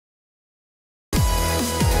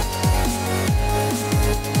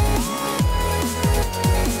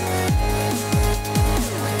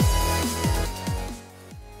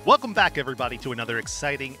Welcome back, everybody, to another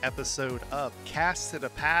exciting episode of Cast to the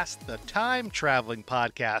Past, the time-traveling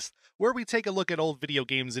podcast, where we take a look at old video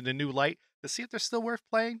games in a new light to see if they're still worth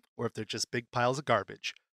playing or if they're just big piles of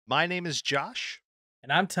garbage. My name is Josh.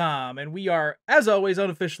 And I'm Tom, and we are, as always,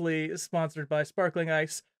 unofficially sponsored by Sparkling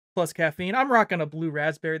Ice plus caffeine. I'm rocking a blue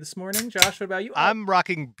raspberry this morning. Josh, what about you? I'm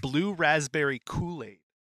rocking blue raspberry Kool-Aid.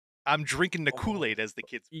 I'm drinking the Kool-Aid, as the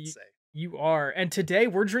kids would say. You are. And today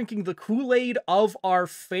we're drinking the Kool-Aid of our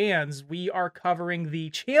fans. We are covering the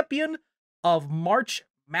champion of March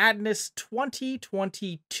Madness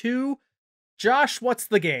 2022. Josh, what's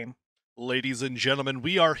the game? Ladies and gentlemen,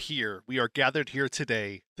 we are here. We are gathered here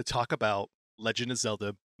today to talk about Legend of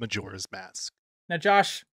Zelda Majora's Mask. Now,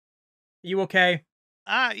 Josh, you okay?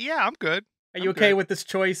 Yeah, I'm good. Are you okay with this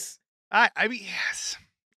choice? I mean, yes.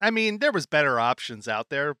 I mean, there was better options out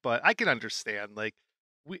there, but I can understand. Like,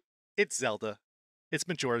 it's Zelda. It's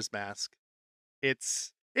Majora's Mask.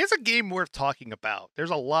 It's a game worth talking about. There's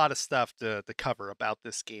a lot of stuff to cover about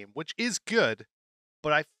this game, which is good,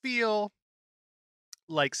 but I feel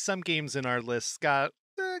like some games in our list got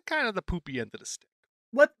kind of the poopy end of the stick.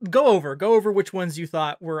 Go over which ones you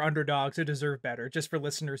thought were underdogs who deserve better, just for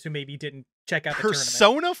listeners who maybe didn't check out the tournament.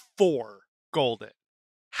 Persona 4 Golden.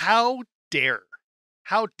 How dare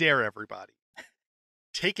everybody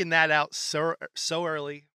taking that out so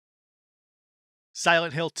early?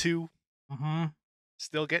 Silent Hill 2,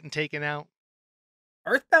 still getting taken out.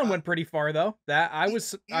 Earthbound went pretty far though. I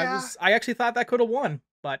actually thought that could have won,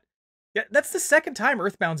 but yeah, that's the second time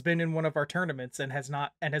Earthbound's been in one of our tournaments and has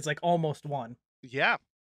like almost won. Yeah,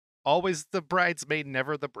 always the bridesmaid,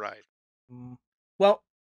 never the bride. Well,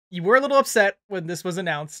 you were a little upset when this was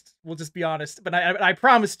announced. We'll just be honest, but I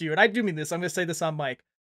promised you, and I do mean this. I'm going to say this on mic.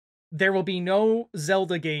 There will be no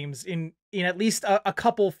Zelda games in at least a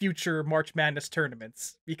couple future March Madness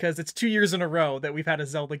tournaments, because it's 2 years in a row that we've had a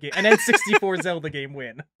Zelda game, an N64 Zelda game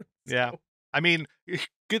win. Yeah. I mean,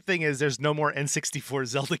 good thing is there's no more N64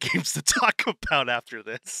 Zelda games to talk about after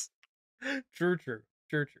this. True.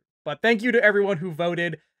 But thank you to everyone who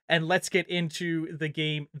voted, and let's get into the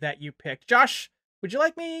game that you picked. Josh, would you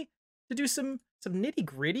like me to do some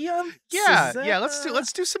nitty-gritty on? Yeah,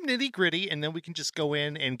 let's do some nitty-gritty, and then we can just go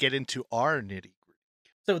in and get into our nitty-gritty.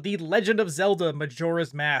 So The Legend of Zelda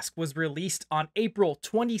Majora's Mask was released on April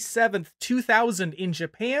 27th, 2000 in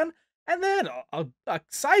Japan, and then a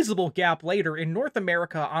sizable gap later in North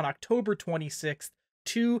America on October 26th,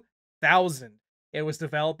 2000. It was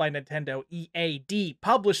developed by Nintendo EAD,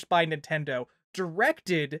 published by Nintendo,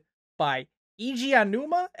 directed by Eiji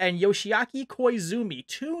Aonuma and Yoshiaki Koizumi,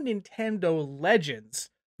 two Nintendo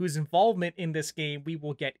legends whose involvement in this game we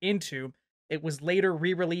will get into. It was later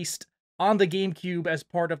re-released on the GameCube as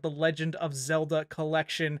part of the Legend of Zelda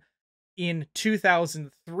collection in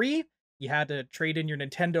 2003. You had to trade in your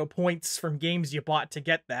Nintendo points from games you bought to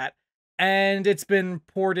get that. And it's been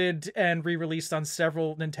ported and re-released on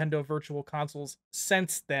several Nintendo Virtual Consoles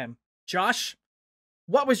since then. Josh,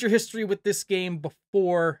 what was your history with this game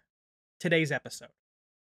before today's episode?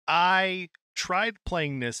 I tried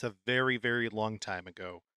playing this a very, very long time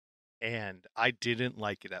ago, and I didn't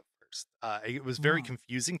like it at first. It was very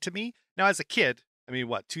confusing to me. Now, as a kid, I mean,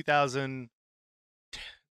 2000,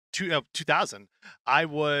 I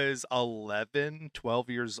was 11, 12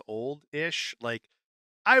 years old-ish. Like,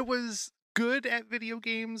 I was good at video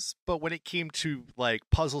games, but when it came to like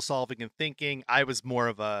puzzle solving and thinking, I was more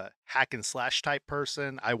of a hack and slash type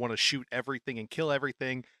person. I want to shoot everything and kill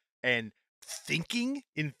everything, and thinking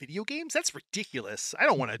in video games, that's ridiculous. I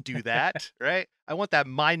don't want to do that. Right? I want that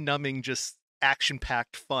mind-numbing, just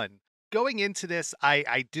action-packed fun. Going into this, I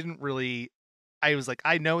was like,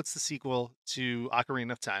 I know it's the sequel to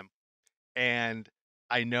Ocarina of Time, and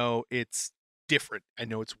I know it's different. I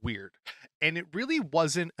know it's weird. And it really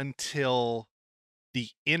wasn't until the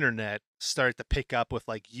internet started to pick up with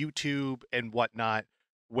like YouTube and whatnot,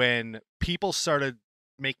 when people started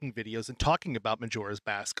making videos and talking about Majora's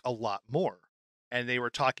Mask a lot more. And they were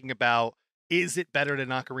talking about, is it better than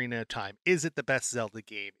Ocarina of Time? Is it the best Zelda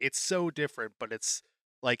game? It's so different, but it's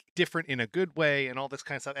like different in a good way and all this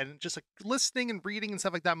kind of stuff. And just like listening and reading and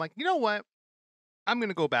stuff like that, I'm like, you know what? I'm going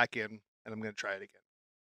to go back in and I'm going to try it again.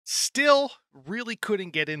 Still really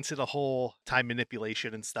couldn't get into the whole time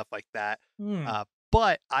manipulation and stuff like that.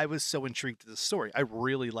 But I was so intrigued with the story. I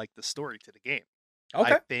really liked the story to the game.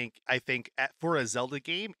 Okay. I think for a Zelda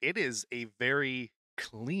game, it is a very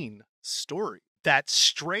clean story that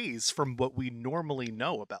strays from what we normally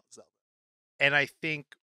know about Zelda. And I think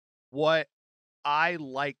what I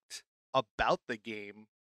liked about the game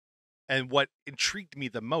and what intrigued me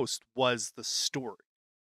the most was the story.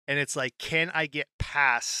 And it's like, can I get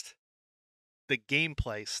past the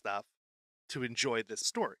gameplay stuff to enjoy this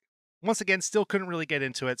story. Once again, still couldn't really get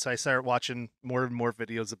into it, so I started watching more and more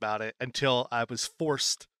videos about it until I was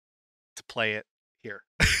forced to play it here.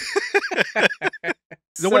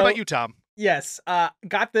 So what about you, Tom? Yes,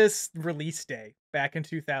 got this release day back in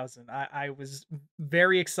 2000. I was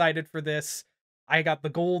very excited for this. I got the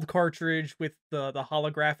gold cartridge with the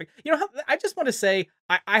holographic. You know, I just want to say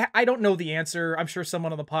I don't know the answer. I'm sure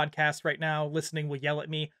someone on the podcast right now listening will yell at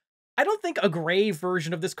me. I don't think a gray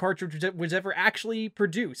version of this cartridge was ever actually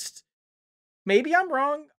produced. Maybe I'm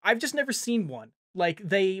wrong. I've just never seen one. Like,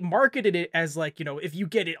 they marketed it as like, you know, if you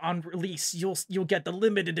get it on release, you'll get the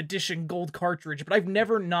limited edition gold cartridge, but I've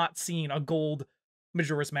never not seen a gold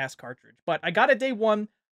Majora's Mask cartridge. But I got it day one.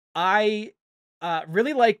 I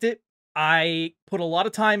really liked it. I put a lot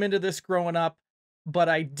of time into this growing up, but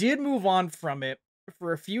I did move on from it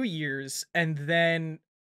for a few years, and then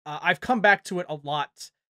I've come back to it a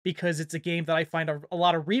lot because it's a game that I find a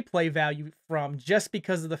lot of replay value from, just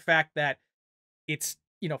because of the fact that its,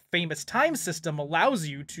 you know, famous time system allows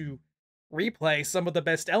you to replay some of the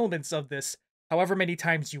best elements of this however many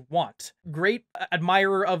times you want. Great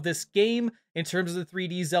admirer of this game in terms of the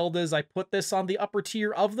 3D Zeldas. I put this on the upper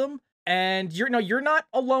tier of them. And you're not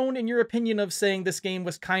alone in your opinion of saying this game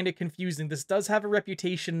was kind of confusing. This does have a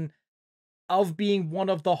reputation of being one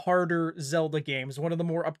of the harder Zelda games, one of the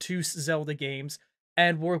more obtuse Zelda games.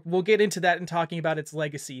 And we'll get into that in talking about its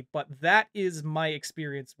legacy, but that is my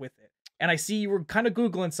experience with it. And I see you were kind of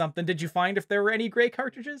Googling something. Did you find if there were any gray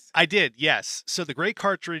cartridges? I did, yes. So the gray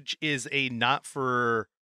cartridge is a not for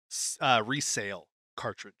resale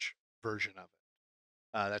cartridge version of it.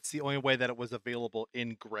 That's the only way that it was available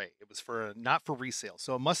in gray. It was for not for resale.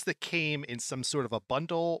 So it must have came in some sort of a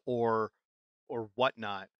bundle or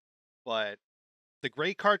whatnot. But the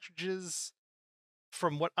gray cartridges,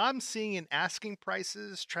 from what I'm seeing in asking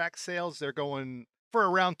prices, track sales, they're going for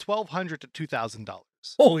around $1,200 to $2,000.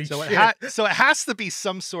 Holy so shit. So it has to be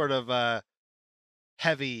some sort of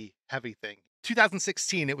heavy thing.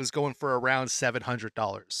 2016, it was going for around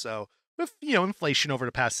 $700. So with, you know, inflation over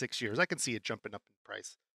the past 6 years, I can see it jumping up in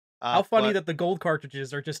price. How funny that the gold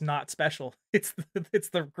cartridges are just not special. It's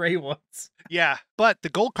the gray ones. Yeah, but the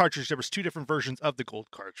gold cartridge, there was two different versions of the gold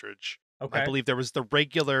cartridge. Okay. I believe there was the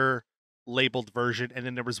regular labeled version, and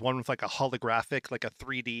then there was one with like a holographic, like a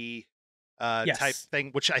 3D type thing,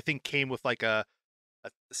 which I think came with like a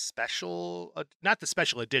special, not the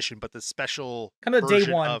special edition, but the special kind of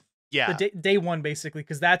day one. Yeah, day one basically,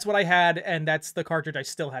 because that's what I had, and that's the cartridge I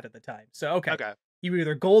still had at the time. So okay. You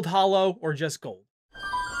either gold hollow or just gold.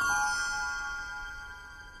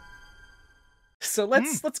 So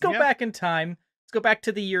let's go back in time. Let's go back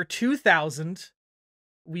to the year 2000.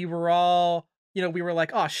 We were all, you know, we were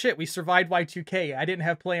like, oh shit, we survived Y2K. I didn't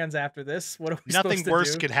have plans after this. What are we supposed to do? Nothing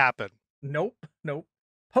worse could happen. Nope.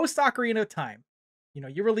 Post Ocarina of Time. You know,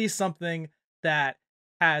 you release something that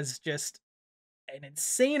has just an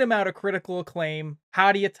insane amount of critical acclaim.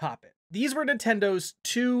 How do you top it? These were Nintendo's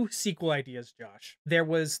two sequel ideas, Josh. There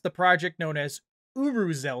was the project known as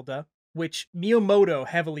Uru Zelda, which Miyamoto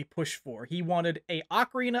heavily pushed for. He wanted a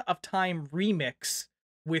Ocarina of Time remix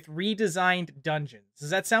with redesigned dungeons. Does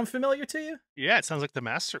that sound familiar to you? Yeah, it sounds like the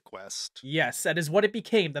Master Quest. Yes, that is what it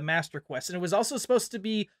became, the Master Quest. And it was also supposed to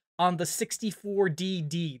be on the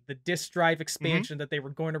 64DD, the disk drive expansion that they were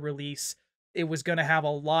going to release. It was going to have a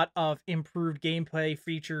lot of improved gameplay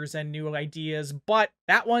features and new ideas, but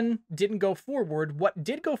that one didn't go forward. What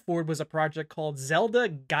did go forward was a project called Zelda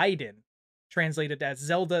Gaiden, translated as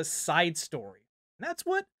Zelda Side Story. And that's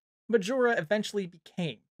what Majora eventually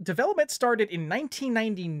became. Development started in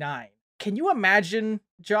 1999. Can you imagine,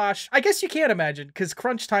 Josh? I guess you can't imagine, because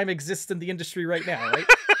crunch time exists in the industry right now, right?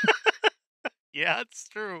 Yeah, it's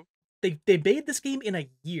true. They made this game in a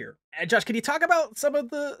year. And Josh, can you talk about some of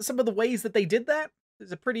the ways that they did that?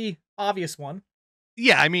 There's a pretty obvious one.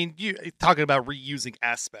 Yeah, I mean, you talking about reusing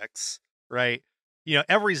aspects, right? You know,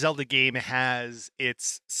 every Zelda game has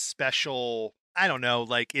its special, I don't know,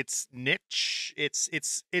 like its niche,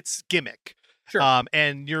 its gimmick. Sure.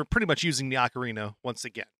 And you're pretty much using the ocarina once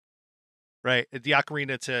again, right? The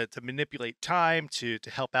ocarina to manipulate time, to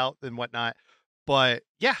help out and whatnot. But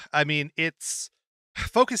yeah, I mean, it's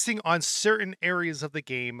focusing on certain areas of the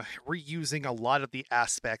game, reusing a lot of the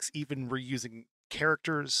aspects, even reusing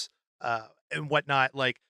characters and whatnot.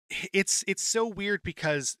 Like, it's so weird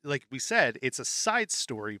because, like we said, it's a side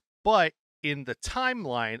story, but in the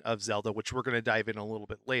timeline of Zelda, which we're going to dive in a little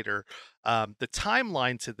bit later, the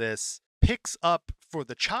timeline to this picks up for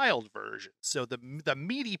the child version. So the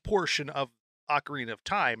meaty portion of Ocarina of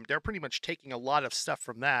Time, they're pretty much taking a lot of stuff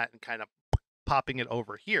from that and kind of popping it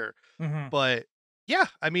over here. But yeah,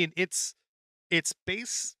 I mean, it's it's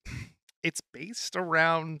based it's based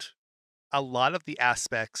around a lot of the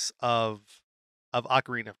aspects of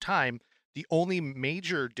Ocarina of Time. The only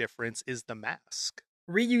major difference is the mask.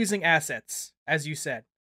 Reusing assets, as you said.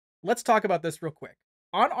 Let's talk about this real quick.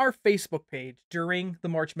 On our Facebook page during the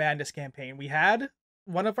March Madness campaign, we had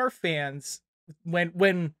one of our fans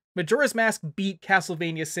when Majora's Mask beat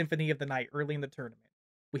Castlevania Symphony of the Night early in the tournament.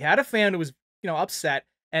 We had a fan who was, upset,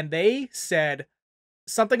 and they said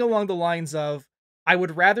something along the lines of, I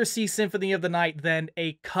would rather see Symphony of the Night than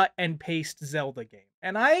a cut and paste Zelda game.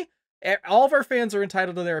 And all of our fans are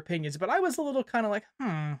entitled to their opinions, but I was a little kind of like,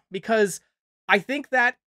 because I think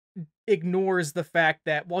that ignores the fact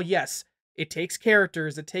that, well, yes, it takes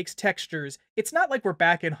characters, it takes textures. It's not like we're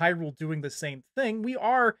back in Hyrule doing the same thing. We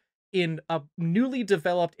are in a newly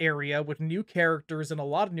developed area with new characters and a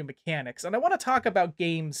lot of new mechanics. And I want to talk about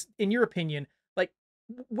games, in your opinion, like,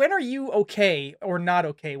 when are you okay or not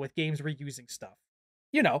okay with games reusing stuff?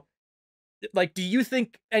 Like, do you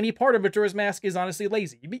think any part of Majora's Mask is honestly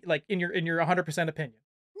lazy? Like, in your 100% opinion?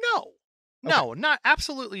 No. No, not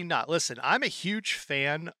absolutely not. Listen, I'm a huge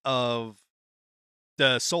fan of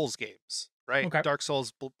the Souls games, right? Okay. Dark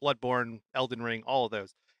Souls, Bloodborne, Elden Ring, all of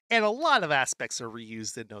those. And a lot of aspects are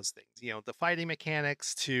reused in those things. The fighting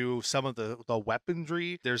mechanics to some of the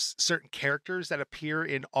weaponry. There's certain characters that appear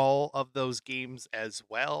in all of those games as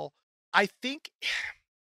well. I think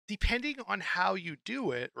depending on how you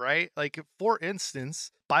do it, right? Like, for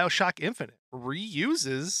instance, BioShock Infinite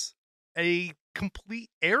reuses a complete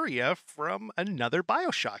area from another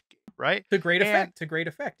BioShock game, right? To great effect,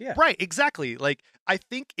 yeah. Right, exactly. Like, I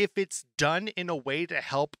think if it's done in a way to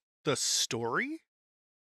help the story,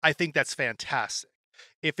 I think that's fantastic.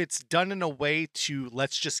 If it's done in a way to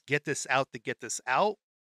let's just get this out to get this out,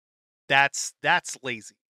 that's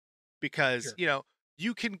lazy. Because, Sure.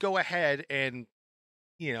 You can go ahead and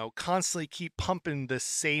constantly keep pumping the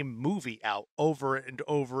same movie out over and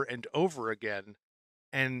over and over again,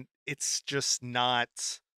 and it's just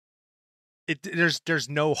not there's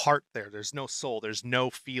no heart there. There's no soul. There's no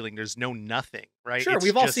feeling. There's no nothing, right? Sure,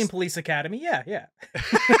 we've all seen Police Academy. Yeah.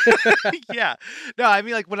 Yeah. No, I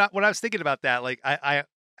mean, like, when I was thinking about that, like, I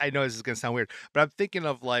know this is gonna sound weird, but I'm thinking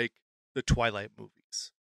of, like, the Twilight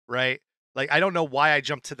movies, right? Like, I don't know why I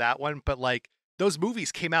jumped to that one, but, like, those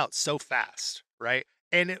movies came out so fast, right?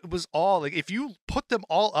 And it was all like, if you put them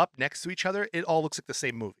all up next to each other, it all looks like the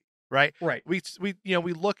same movie, right? Right. We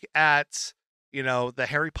look at the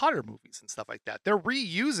Harry Potter movies and stuff like that. They're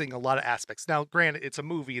reusing a lot of aspects. Now, granted, it's a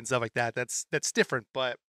movie and stuff like that. That's different,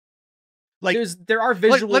 but like, there are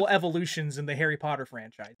visual evolutions in the Harry Potter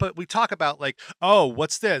franchise. But we talk about, like, oh,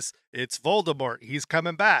 what's this? It's Voldemort. He's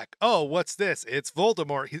coming back. Oh, what's this? It's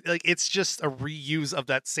Voldemort. Like, it's just a reuse of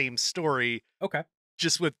that same story. Okay.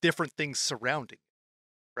 Just with different things surrounding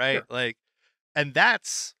it, right? Sure. Like, and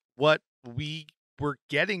that's what we were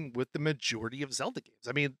getting with the majority of Zelda games.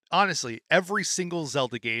 I mean, honestly, every single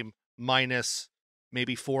Zelda game, minus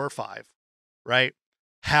maybe 4 or 5, right,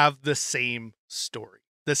 have the same story.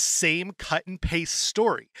 The same cut and paste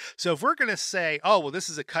story. So if we're going to say, oh, well, this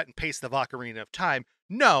is a cut and paste of Ocarina of Time,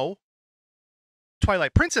 no.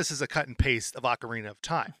 Twilight Princess is a cut and paste of Ocarina of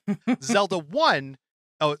Time. Zelda 1,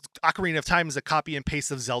 Ocarina of Time is a copy and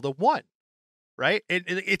paste of Zelda 1, right?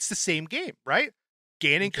 It's the same game, right?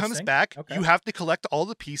 Ganon comes back. Okay. You have to collect all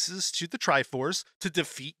the pieces to the Triforce to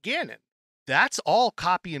defeat Ganon. That's all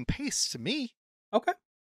copy and paste to me. Okay.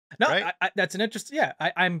 No, right? That's an interesting, yeah,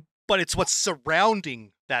 I'm... But it's what's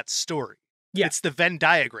surrounding that story. Yeah. It's the Venn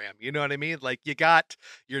diagram. You know what I mean? Like, you got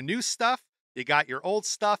your new stuff, you got your old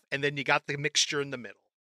stuff, and then you got the mixture in the middle.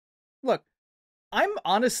 Look, I'm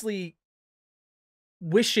honestly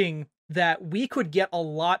wishing that we could get a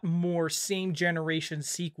lot more same generation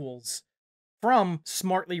sequels from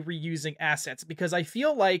smartly reusing assets, because I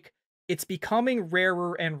feel like it's becoming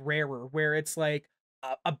rarer and rarer, where it's like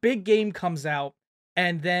a big game comes out,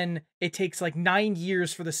 and then it takes like 9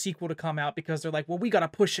 years for the sequel to come out because they're like, well, we got to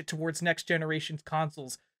push it towards next generation's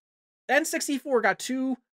consoles. N64 got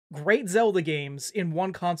 2 great Zelda games in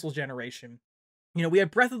one console generation. We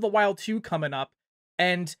have Breath of the Wild 2 coming up,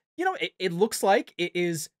 and, it looks like it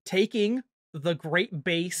is taking the great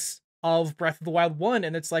base of Breath of the Wild 1,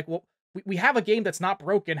 and it's like, well, we have a game that's not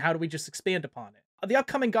broken. How do we just expand upon it? The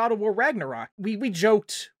upcoming God of War Ragnarok, we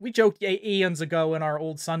joked eons ago in our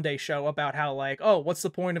old Sunday show about how, like, oh, what's the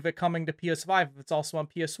point of it coming to PS5 if it's also on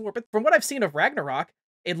PS4? But from what I've seen of Ragnarok,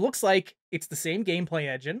 it looks like it's the same gameplay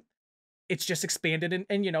engine. It's just expanded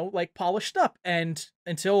and like, polished up. And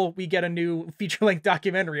until we get a new feature-length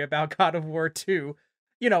documentary about God of War 2,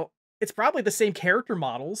 it's probably the same character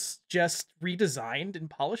models, just redesigned and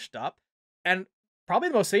polished up. And probably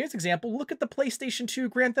the most famous example, look at the PlayStation 2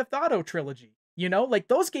 Grand Theft Auto trilogy. You know, like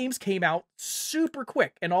those games came out super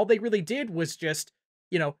quick, and all they really did was just,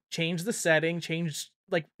 change the setting, change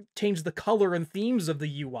the color and themes of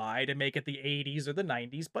the UI to make it the 80s or the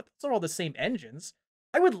 90s, but those are all the same engines.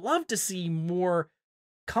 I would love to see more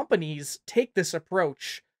companies take this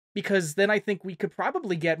approach, because then I think we could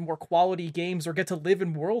probably get more quality games or get to live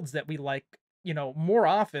in worlds that we like, more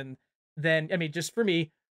often than, I mean, just for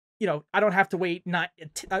me, I don't have to wait not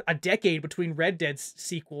a decade between Red Dead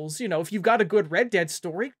sequels. If you've got a good Red Dead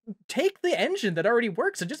story, take the engine that already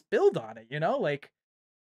works and just build on it, like,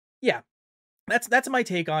 yeah, that's my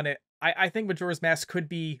take on it. I think Majora's Mask could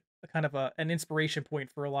be a kind of an inspiration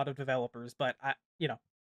point for a lot of developers, but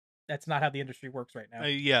that's not how the industry works right now.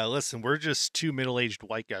 Yeah, listen, we're just two middle-aged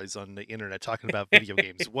white guys on the internet talking about video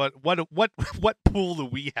games. What pool do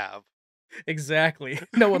we have? Exactly.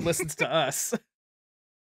 No one listens to us.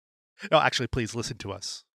 No, actually, please listen to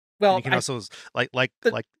us. Well, and you can also like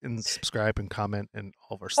and subscribe and comment and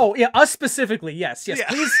all of our stuff. Oh yeah, us specifically. Yes, yeah.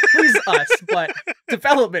 Please us. But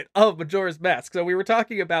development of Majora's Mask. So we were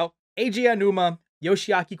talking about Eiji Aonuma,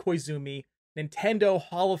 Yoshiaki Koizumi, Nintendo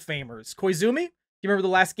Hall of Famers. Koizumi, you remember the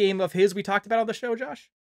last game of his we talked about on the show, Josh?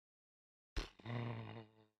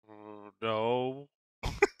 No.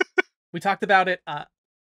 We talked about it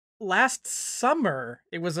last summer.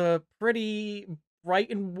 It was a pretty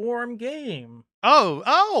bright and warm game.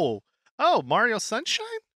 Oh, Mario Sunshine?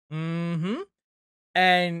 Mm-hmm.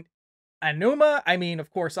 And Aonuma, I mean,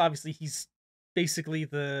 of course, obviously he's basically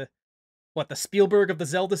the Spielberg of the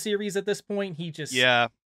Zelda series at this point. Yeah,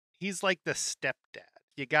 he's like the stepdad.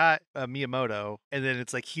 You got Miyamoto, and then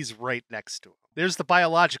it's like he's right next to him. There's the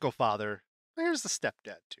biological father. There's the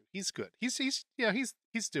stepdad too. He's good. He's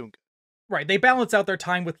doing good. Right. They balance out their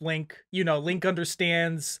time with Link. Link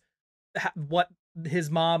understands what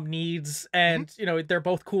his mom needs, and they're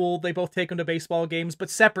both cool. They both take him to baseball games, but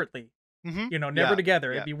separately. Never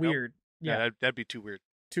together. It'd be weird. Nope. Yeah, that'd be too weird.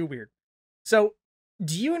 Too weird. So,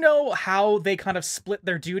 do you know how they kind of split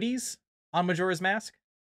their duties on Majora's Mask?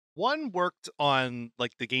 One worked on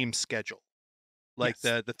like the game schedule, like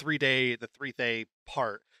Yes. the 3-day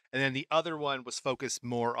part, and then the other one was focused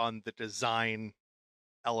more on the design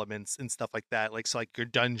elements and stuff like that, like your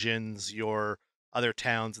dungeons, your other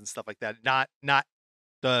towns and stuff like that. Not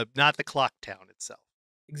the clock town itself.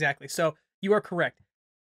 Exactly. So you are correct.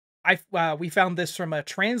 We found this from a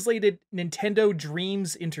translated Nintendo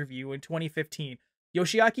Dreams interview in 2015.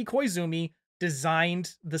 Yoshiaki Koizumi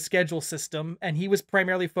designed the schedule system, and he was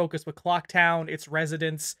primarily focused with Clock Town, its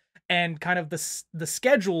residents, and kind of the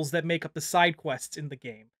schedules that make up the side quests in the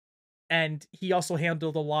game. And he also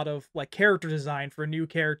handled a lot of like character design for new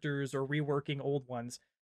characters or reworking old ones.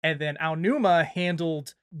 And then Aonuma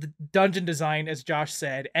handled the dungeon design, as Josh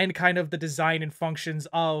said, and kind of the design and functions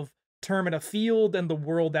of Termina Field and the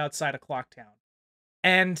world outside of Clocktown.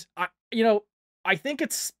 And I think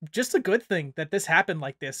it's just a good thing that this happened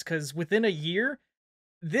like this, because within a year,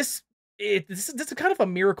 this is kind of a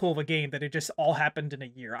miracle of a game that it just all happened in a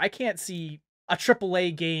year. I can't see a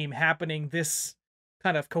AAA game happening this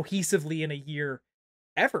kind of cohesively in a year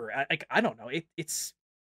ever. I don't know. It's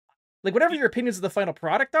like, whatever your opinions of the final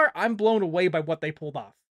product are, I'm blown away by what they pulled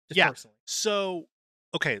off. Personally. So,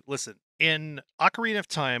 okay, listen. In Ocarina of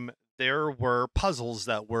Time, there were puzzles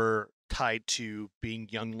that were tied to being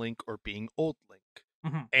young Link or being old Link.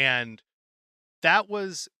 Mm-hmm. And that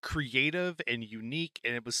was creative and unique,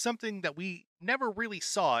 and it was something that we never really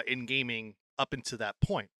saw in gaming up until that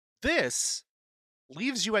point. This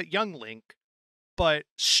leaves you at young Link, but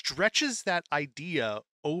stretches that idea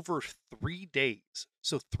over 3 days.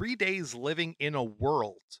 So 3 days living in a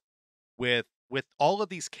world with all of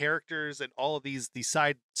these characters and all of these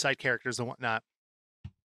side characters and whatnot,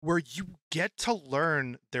 where you get to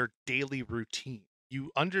learn their daily routine.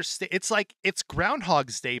 You understand, it's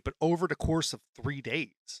Groundhog's Day, but over the course of 3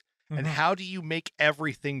 days. Mm-hmm. And how do you make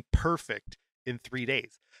everything perfect in 3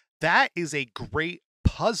 days? That is a great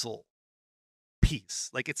puzzle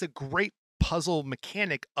piece. Like, it's a great puzzle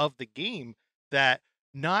mechanic of the game that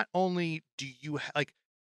not only do you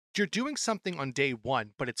you're doing something on day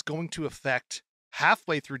 1, but it's going to affect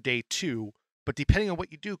halfway through day 2, but depending on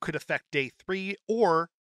what you do could affect day 3, or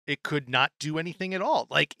it could not do anything at all.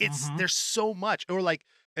 Like, it's there's so much. Or and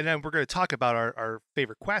then we're going to talk about our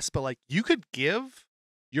favorite quests, but you could give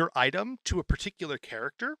your item to a particular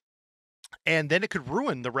character and then it could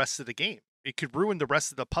ruin the rest of the game. It could ruin the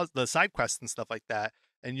rest of the side quests and stuff like that,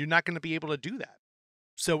 and you're not going to be able to do that.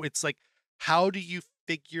 So it's like, how do you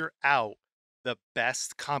figure out the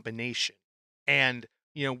best combination? And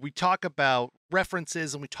we talk about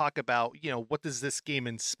references and we talk about what does this game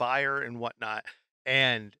inspire and whatnot.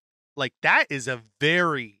 And like that is a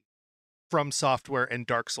very From Software and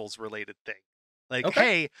Dark Souls related thing. Like, Okay.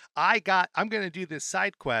 hey, I'm going to do this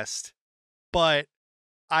side quest, but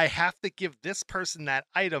I have to give this person that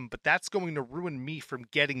item, but that's going to ruin me from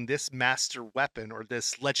getting this master weapon or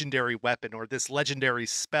this legendary weapon or this legendary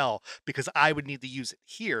spell because I would need to use it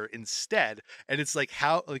here instead. And it's like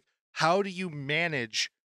how do you manage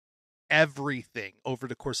everything over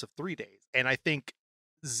the course of 3 days? And I think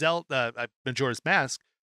Zelda Majora's Mask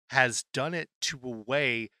has done it to a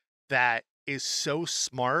way that is so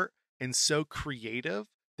smart and so creative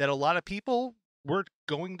that a lot of people were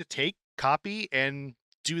going to take, copy, and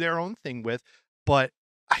do their own thing with, but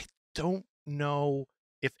I don't know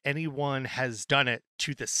if anyone has done it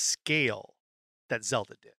to the scale that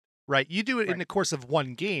Zelda did. Right? You do it in Right. the course of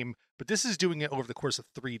one game, but this is doing it over the course of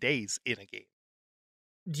 3 days in a game.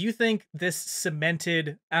 Do you think this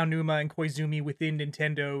cemented Aonuma and Koizumi within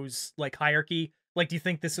Nintendo's like hierarchy? Like, do you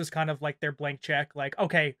think this was kind of like their blank check? Like,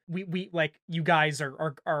 okay, we like you guys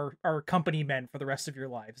are company men for the rest of your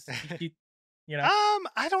lives. You know?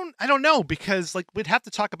 I don't know because like we'd have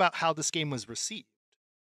to talk about how this game was received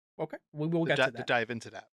Okay, we will get to to that. dive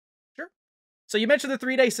into that. Sure. So you mentioned the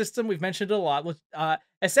 3-day system. We've mentioned it a lot.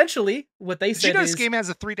 Essentially, what they Did you said know is this game has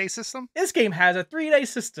a 3-day system? this game has a 3-day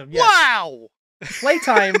system. Yes. Wow!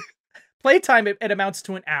 Playtime, it amounts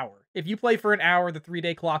to an hour. If you play for an hour, the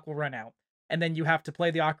 3-day clock will run out, and then you have to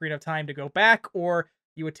play the Ocarina of Time to go back, or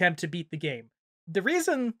you attempt to beat the game.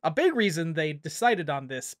 A big reason they decided on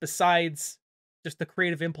this, besides just the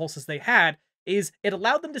creative impulses they had, is it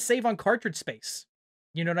allowed them to save on cartridge space.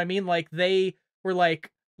 You know what I mean? Like, they were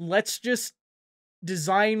like, let's just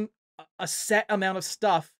design a set amount of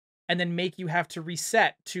stuff and then make you have to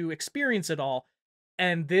reset to experience it all.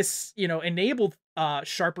 And this, enabled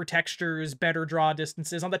sharper textures, better draw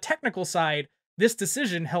distances. On the technical side, this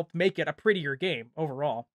decision helped make it a prettier game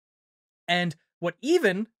overall. And what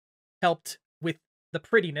even helped with the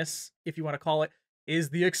prettiness, if you want to call it, is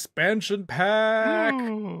the expansion pack.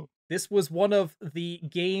 Mm. This was one of the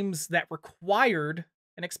games that required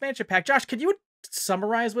an expansion pack. Josh, could you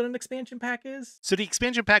summarize what an expansion pack is? So the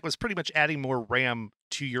expansion pack was pretty much adding more RAM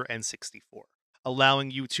to your N64, allowing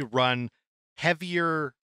you to run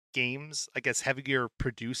heavier games, I guess heavier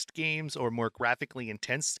produced games or more graphically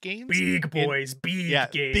intense games. Big boys,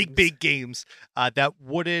 games. Big games that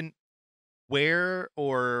wouldn't wear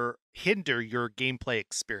or hinder your gameplay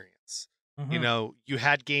experience. Mm-hmm. You know, you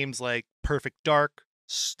had games like Perfect Dark,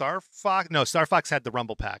 Star Fox had the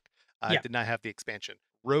Rumble Pack. Did not have the expansion.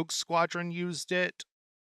 Rogue Squadron used it,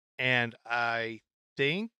 and I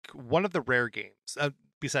think one of the rare games,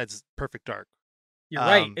 besides Perfect Dark. You're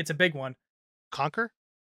right, it's a big one. Conquer?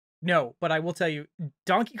 No, but I will tell you,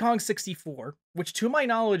 Donkey Kong 64, which to my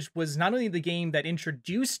knowledge was not only the game that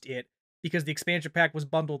introduced it, because the expansion pack was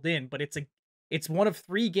bundled in, but it's one of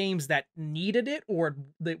 3 games that needed it or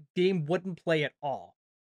the game wouldn't play at all.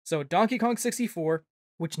 So Donkey Kong 64,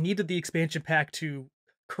 which needed the expansion pack to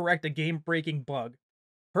correct a game-breaking bug.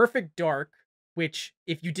 Perfect Dark, which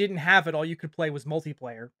if you didn't have it, all you could play was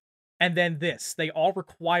multiplayer. And then this. They all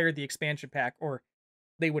required the expansion pack or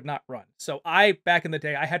they would not run. So back in the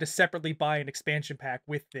day, I had to separately buy an expansion pack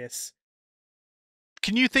with this.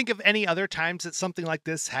 Can you think of any other times that something like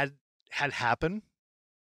this had happened?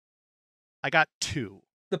 I got 2.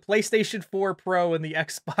 The PlayStation 4 Pro and the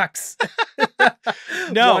Xbox.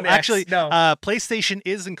 No, One X. actually, No. PlayStation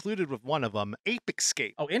is included with one of them, Ape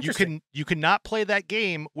Escape. Oh, interesting. You cannot play that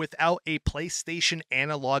game without a PlayStation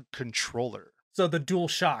analog controller. So the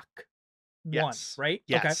DualShock one, right?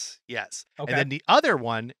 Yes, okay. Yes. Okay. And then the other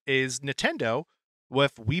one is Nintendo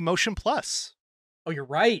with Wii Motion Plus. Oh, you're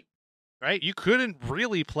right. Right? You couldn't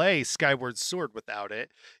really play Skyward Sword without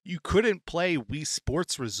it. You couldn't play Wii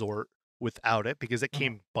Sports Resort without it because it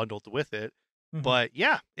came bundled with it. Mm-hmm. But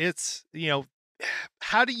yeah, it's,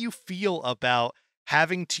 how do you feel about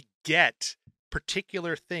having to get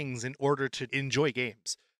particular things in order to enjoy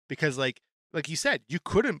games? Because like you said, you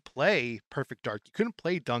couldn't play Perfect Dark. You couldn't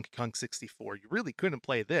play Donkey Kong 64. You really couldn't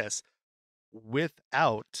play this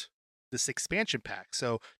without this expansion pack.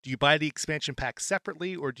 So do you buy the expansion pack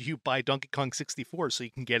separately or do you buy Donkey Kong 64 so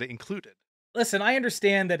you can get it included? Listen, I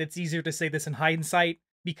understand that it's easier to say this in hindsight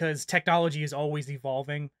because technology is always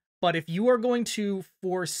evolving. But if you are going to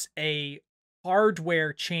force a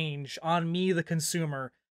hardware change on me, the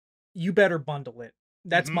consumer, you better bundle it.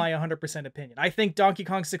 That's my 100% opinion. I think Donkey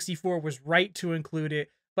Kong 64 was right to include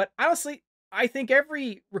it. But honestly, I think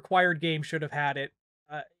every required game should have had it,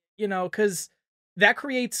 because that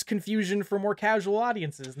creates confusion for more casual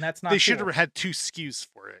audiences, and that's not They should have had 2 SKUs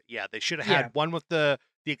for it. Yeah, they should have had one with the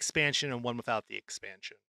expansion and one without the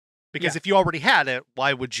expansion. Because Yeah. if you already had it,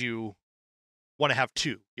 why would you want to have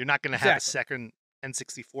two? You're not going to have a Exactly. second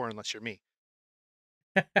N64 unless you're me.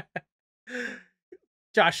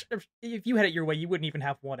 Josh, if you had it your way, you wouldn't even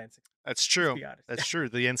have one N64. That's Let's true. be honest. That's true.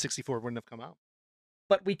 The N64 wouldn't have come out.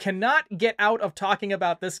 But we cannot get out of talking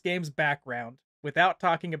about this game's background without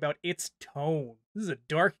talking about its tone. This is a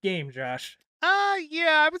dark game, Josh.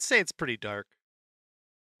 Yeah, I would say it's pretty dark.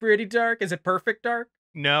 Pretty dark? Is it perfect dark?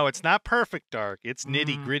 No, it's not perfect dark. It's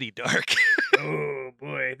nitty gritty dark. Oh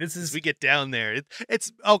boy, this is. As we get down there,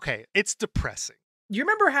 it's okay. It's depressing. Do you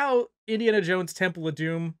remember how Indiana Jones Temple of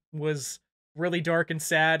Doom was really dark and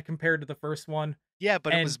sad compared to the first one? Yeah,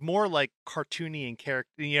 but it was more like cartoony and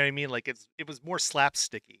character. You know what I mean? Like it was more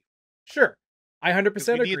slapsticky. Sure, I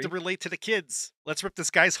 100% agree. We need to relate to the kids. Let's rip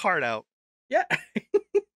this guy's heart out. Yeah.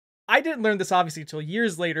 I didn't learn this obviously until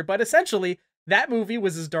years later, but essentially that movie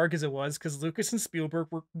was as dark as it was because Lucas and Spielberg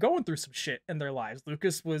were going through some shit in their lives.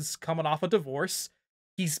 Lucas was coming off a divorce.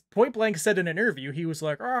 He's point blank said in an interview, he was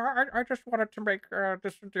like, oh, I just wanted to make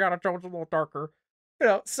this Indiana Jones a little darker.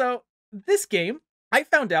 So this game, I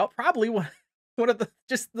found out probably one of the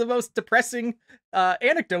most depressing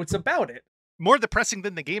anecdotes about it. More depressing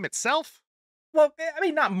than the game itself? Well, I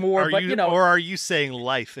mean, not more, but Or are you saying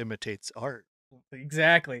life imitates art?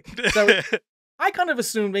 Exactly. So I kind of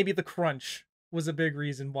assumed maybe the crunch was a big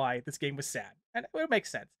reason why this game was sad, and it would make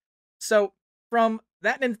sense. So from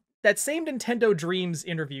that same Nintendo Dreams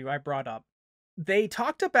interview I brought up, they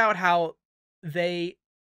talked about how they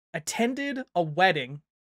attended a wedding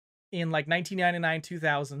in like 1999,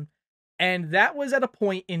 2000, and that was at a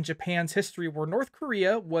point in Japan's history where North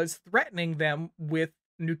Korea was threatening them with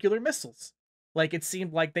nuclear missiles. Like it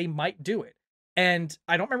seemed like they might do it. And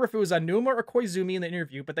I don't remember if it was Anuma or Koizumi in the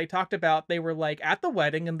interview, but they talked about, they were like at the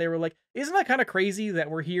wedding and they were like, isn't that kind of crazy that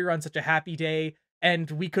we're here on such a happy day and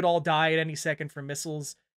we could all die at any second from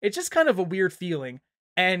missiles? It's just kind of a weird feeling.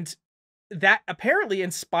 And that apparently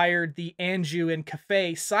inspired the Anju and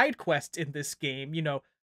Cafe side quest in this game,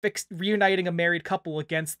 reuniting a married couple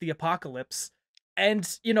against the apocalypse. And,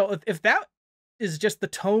 if that is just the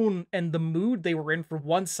tone and the mood they were in for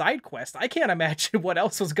one side quest, I can't imagine what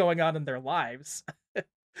else was going on in their lives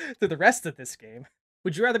through the rest of this game.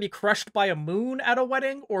 Would you rather be crushed by a moon at a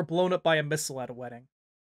wedding or blown up by a missile at a wedding?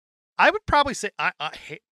 I would probably say,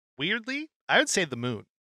 weirdly, I would say the moon.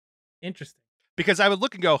 Interesting. Because I would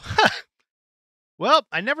look and go, well,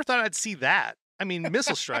 I never thought I'd see that. I mean,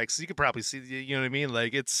 missile strikes, you could probably see, you know what I mean?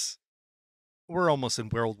 Like we're almost in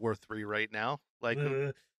World War III right now. Like,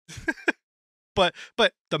 but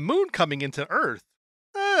the moon coming into Earth,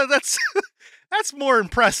 that's more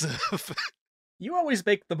impressive. You always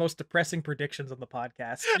make the most depressing predictions on the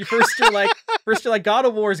podcast. First you're like God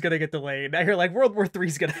of War is gonna get delayed. Now you're like World War III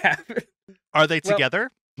is gonna happen. Are they together?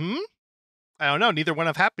 I don't know. Neither one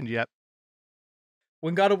have happened yet.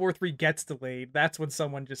 When God of War 3 gets delayed, that's when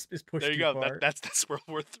someone just is pushed there you too go. far. That's World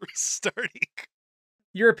War III starting.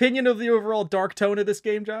 Your opinion of the overall dark tone of this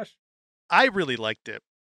game, Josh? I really liked it.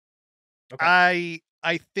 Okay.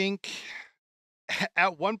 I think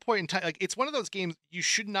at one point in time, like it's one of those games you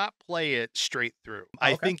should not play it straight through.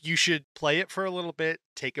 I think you should play it for a little bit,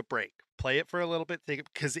 take a break. Play it for a little bit,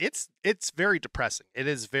 because it's very depressing. It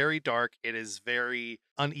is very dark. It is very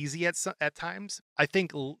uneasy at times. I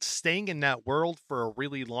think staying in that world for a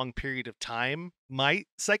really long period of time might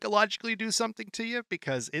psychologically do something to you,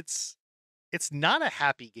 because it's not a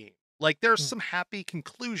happy game. Like there's some happy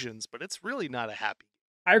conclusions, but it's really not a happy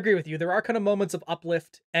game. I agree with you. There are kind of moments of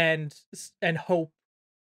uplift and hope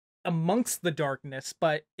amongst the darkness,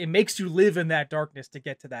 but it makes you live in that darkness to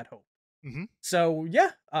get to that hope. Mm-hmm. So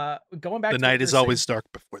yeah, going back. The night is always dark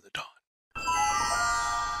before the dawn.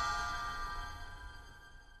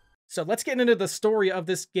 So let's get into the story of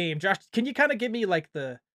this game. Josh, can you kind of give me like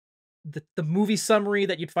the movie summary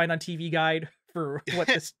that you'd find on TV Guide for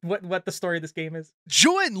what the story of this game is?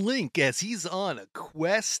 Join Link as he's on a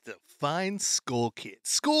quest to find Skull Kid.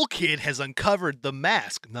 Skull Kid has uncovered the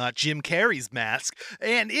mask, not Jim Carrey's mask,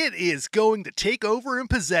 and it is going to take over and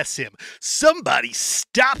possess him. Somebody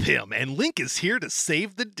stop him, and Link is here to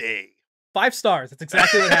save the day. 5 stars. That's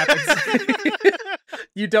exactly what happens.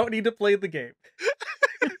 You don't need to play the game.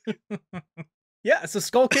 Yeah, so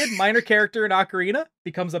Skull Kid, minor character in Ocarina,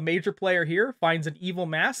 becomes a major player here, finds an evil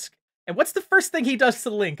mask. And what's the first thing he does to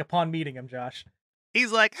Link upon meeting him, Josh?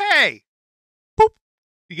 He's like, hey, boop.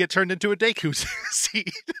 You get turned into a Deku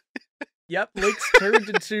seed. Yep, Link's turned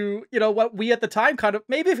into, what we at the time kind of,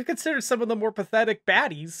 maybe if we consider some of the more pathetic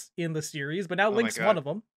baddies in the series, but now Link's one of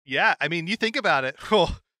them. Yeah, I mean, you think about it.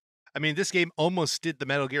 Oh, I mean, this game almost did the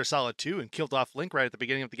Metal Gear Solid 2 and killed off Link right at the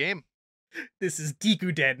beginning of the game. This is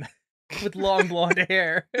Deku Den. with long blonde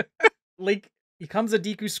hair. Link becomes a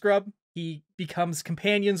Deku scrub. He becomes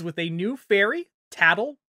companions with a new fairy,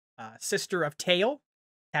 Tattle, sister of Tail.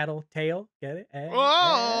 Tattle, Tail, get it? Oh!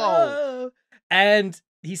 Oh. And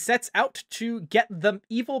he sets out to get the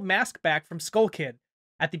evil mask back from Skull Kid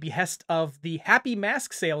at the behest of the happy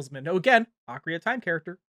mask salesman. Oh, again, Ocarina of Time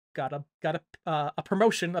character. Got a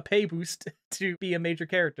promotion, a pay boost to be a major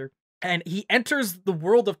character. And he enters the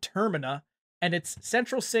world of Termina and its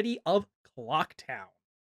central city of Clocktown.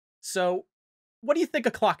 So, what do you think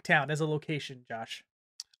of Clocktown as a location, Josh?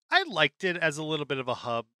 I liked it as a little bit of a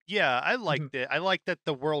hub. Yeah, I liked it. I liked that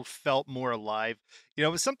the world felt more alive. You know,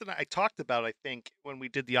 it was something that I talked about, I think, when we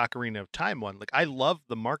did the Ocarina of Time one. Like, I love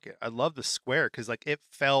the market. I love the square because, like, it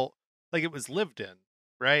felt like it was lived in,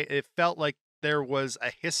 right? It felt like there was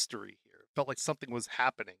a history here. It felt like something was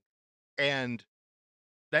happening. And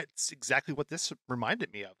that's exactly what this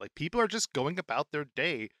reminded me of. Like, people are just going about their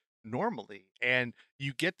day normally, and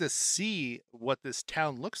you get to see what this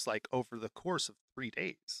town looks like over the course of 3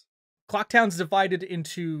 days. Clocktown's divided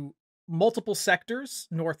into multiple sectors,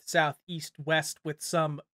 north, south, east, west, with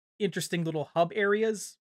some interesting little hub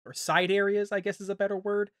areas, or side areas, I guess is a better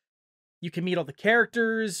word. You can meet all the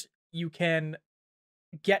characters. You can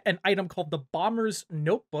get an item called the Bomber's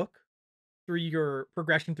Notebook through your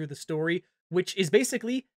progression through the story, which is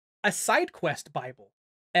basically a side quest Bible.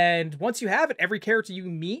 And once you have it, every character you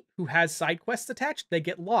meet who has side quests attached, they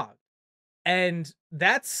get logged. And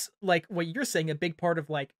that's like what you're saying, a big part of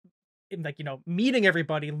meeting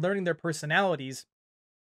everybody, learning their personalities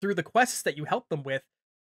through the quests that you help them with.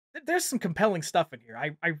 There's some compelling stuff in here.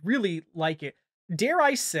 I really like it. Dare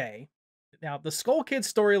I say, now the Skull Kid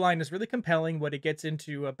storyline is really compelling. What it gets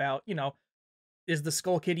into about, is the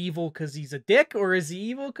Skull Kid evil because he's a dick, or is he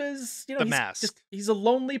evil because The mask. he's a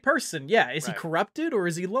lonely person? Yeah, is he Right. corrupted or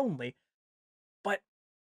is he lonely? But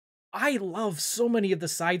I love so many of the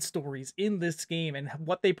side stories in this game and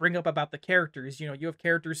what they bring up about the characters. You have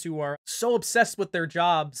characters who are so obsessed with their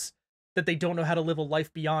jobs that they don't know how to live a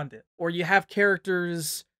life beyond it, or you have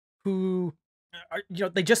characters who are,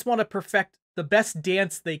 they just want to perfect the best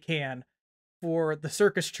dance they can for the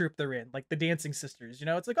circus troupe they're in, like the Dancing Sisters.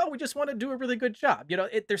 It's like, oh, we just want to do a really good job.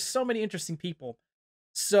 There's so many interesting people.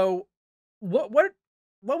 So, what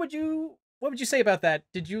would you say about that?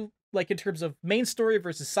 Did you like, in terms of main story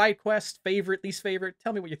versus side quest, favorite, least favorite?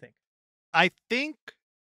 Tell me what you think. I think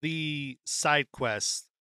the side quests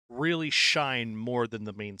really shine more than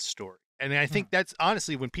the main story. And I think that's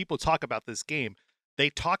honestly, when people talk about this game,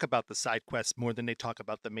 they talk about the side quests more than they talk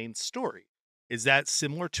about the main story. Is that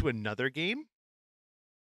similar to another game?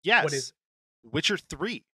 Yes. What is Witcher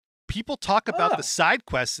 3. People talk about Oh. the side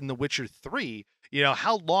quests in The Witcher 3.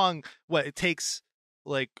 How long, it takes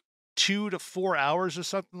like 2 to 4 hours or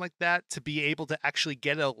something like that to be able to actually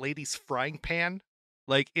get a lady's frying pan,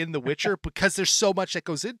 like in The Witcher, because there's so much that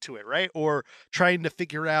goes into it, right? Or trying to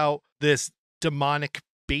figure out this demonic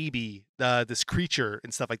baby, this creature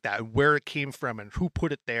and stuff like that, and where it came from and who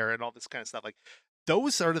put it there and all this kind of stuff. Like,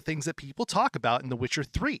 those are the things that people talk about in The Witcher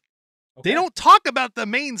 3. They Okay. don't talk about the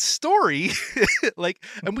main story.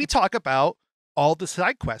 And we talk about all the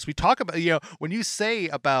side quests. We talk about, when you say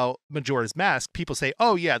about Majora's Mask, people say,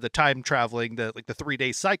 oh yeah, the time traveling, the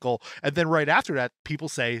 3-day cycle. And then right after that, people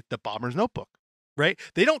say the Bomber's Notebook, right?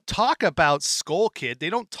 They don't talk about Skull Kid. They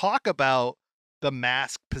don't talk about the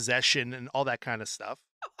mask possession and all that kind of stuff.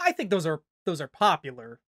 I think those are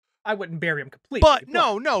popular. I wouldn't bury them completely. But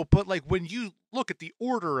no, but like when you look at the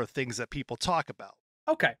order of things that people talk about,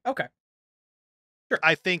 Okay. Sure.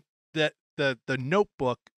 I think that the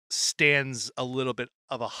notebook stands a little bit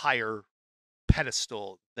of a higher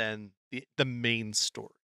pedestal than the main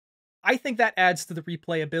story. I think that adds to the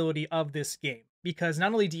replayability of this game, because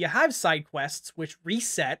not only do you have side quests which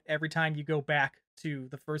reset every time you go back to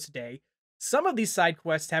the first day, some of these side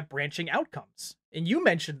quests have branching outcomes. And you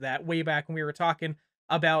mentioned that way back when we were talking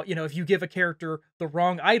about, if you give a character the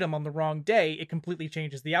wrong item on the wrong day, it completely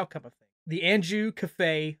changes the outcome of things. The Anju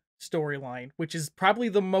Cafe storyline, which is probably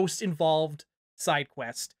the most involved side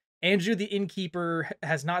quest. Anju, the innkeeper,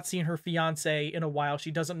 has not seen her fiance in a while.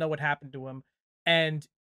 She doesn't know what happened to him. And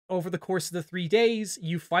over the course of the 3 days,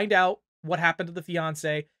 you find out what happened to the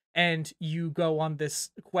fiance, and you go on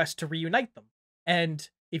this quest to reunite them. And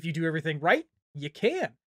if you do everything right, you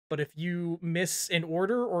can. But if you miss an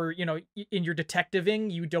order, or, in your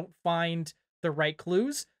detectiving, you don't find the right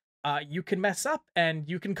clues, you can mess up, and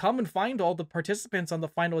you can come and find all the participants on the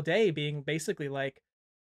final day being basically like,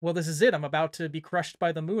 well, this is it. I'm about to be crushed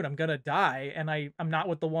by the moon. I'm going to die, and I'm not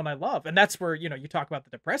with the one I love. And that's where, you talk about the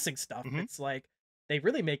depressing stuff. Mhm. It's like, they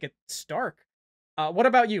really make it stark. What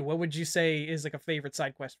about you? What would you say is like a favorite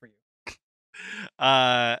side quest for you?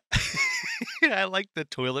 Uh, I like the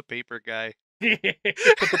toilet paper guy.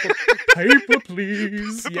 Paper,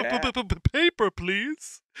 please. Yeah. Paper,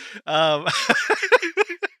 please. Um,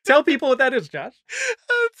 Tell people what that is, Josh.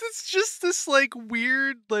 it's just this like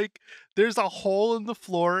weird like there's a hole in the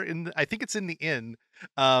floor I think it's in the inn.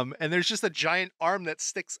 And there's just a giant arm that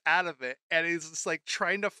sticks out of it, and he's just like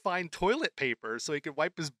trying to find toilet paper so he can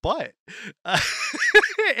wipe his butt. Uh,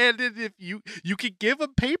 and if you could give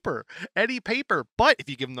him paper, any paper, but if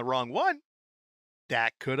you give him the wrong one,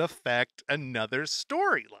 that could affect another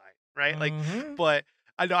storyline, right? Like, Mhm. but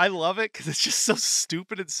I know I love it because it's just so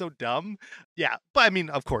stupid and so dumb. Yeah, but I mean,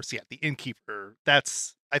 of course, yeah, the innkeeper.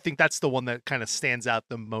 I think that's the one that kind of stands out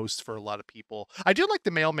the most for a lot of people. I do like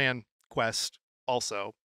the mailman quest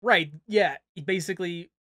also. Right. Yeah.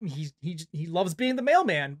 He loves being the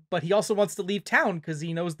mailman, but he also wants to leave town because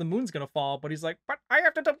he knows the moon's gonna fall. But he's like, but I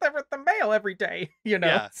have to deliver the mail every day.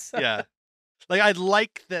 Yeah, So, yeah. Like I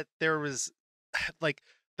like that there was like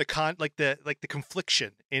the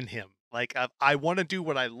confliction in him. Like I want to do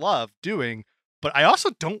what I love doing, but I also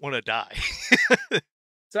don't want to die.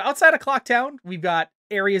 so outside of Clocktown, we've got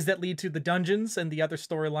areas that lead to the dungeons and the other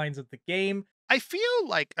storylines of the game. I feel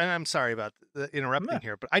like, and I'm sorry about the interrupting Meh.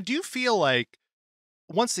 here, but I do feel like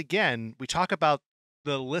once again we talk about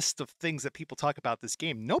the list of things that people talk about this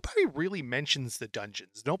game. Nobody really mentions the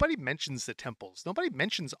dungeons. Nobody mentions the temples. Nobody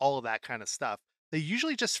mentions all of that kind of stuff. They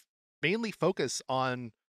usually just mainly focus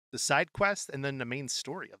on the side quest and then the main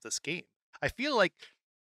story of this game. I feel like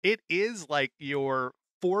it is like your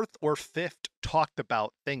fourth or fifth talked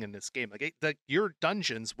about thing in this game. Like your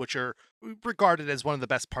dungeons, which are regarded as one of the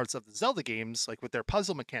best parts of the Zelda games, like with their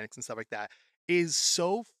puzzle mechanics and stuff like that, is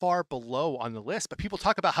so far below on the list. But people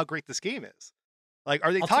talk about how great this game is. Like,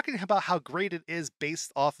 are they I'll t- talking about how great it is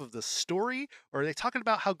based off of the story, or are they talking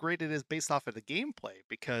about how great it is based off of the gameplay?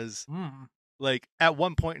 Because, mm. like, at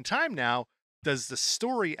one point in time now, does the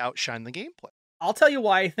story outshine the gameplay? I'll tell you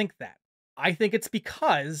why I think that. I think it's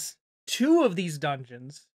because two of these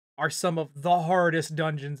dungeons are some of the hardest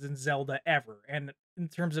dungeons in Zelda ever, and in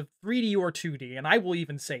terms of 3D or 2D, and I will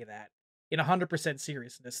even say that in 100%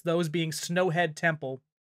 seriousness, those being Snowhead Temple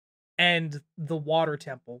and the Water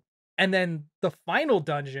Temple. And then the final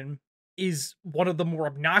dungeon is one of the more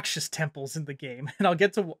obnoxious temples in the game, and I'll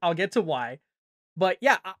get to why. But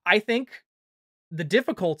yeah, I think the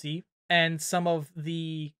difficulty and some of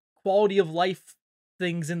the quality of life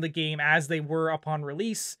things in the game as they were upon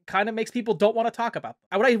release kind of makes people don't want to talk about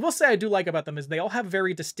them. What I will say I do like about them is they all have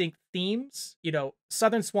very distinct themes.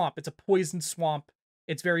 Southern Swamp, it's a poison swamp.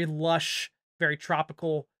 It's very lush, very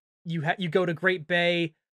tropical. You go to Great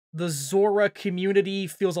Bay. The Zora community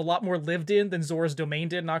feels a lot more lived in than Zora's Domain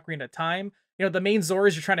did in Ocarina of Time. The main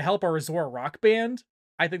Zoras you're trying to help are a Zora rock band.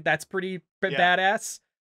 I think that's pretty Yeah. badass.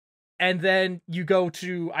 And then you go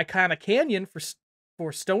to Icona Canyon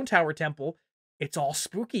for Stone Tower Temple. It's all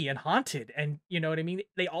spooky and haunted, and you know what I mean?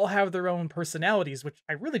 They all have their own personalities, which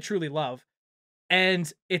I really truly love.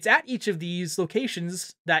 And it's at each of these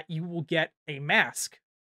locations that you will get a mask,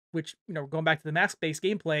 which, going back to the mask-based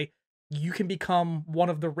gameplay, you can become one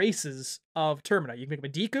of the races of Termina. You can become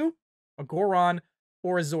a Deku, a Goron,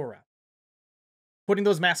 or a Zora. Putting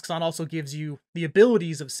those masks on also gives you the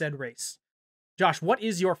abilities of said race. Josh, what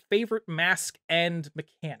is your favorite mask and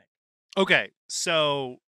mechanic? Okay,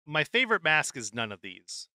 so my favorite mask is none of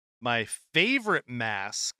these. My favorite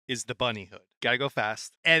mask is the bunny hood. Gotta go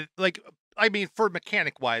fast. And like, I mean, for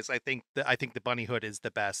mechanic wise, I think the bunny hood is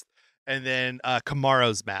the best. And then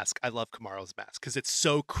Kamaro's mask. I love Kamaro's mask because it's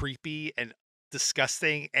so creepy and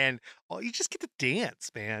disgusting, and you just get to dance,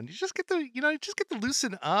 man. You just get to, you just get to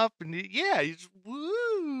loosen up, and yeah, you just,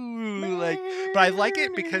 woo, like. But I like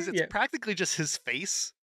it because it's Yeah, practically just his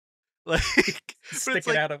face, like. But it's stick it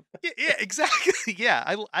like, out of. yeah, exactly. Yeah,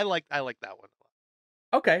 I like that one a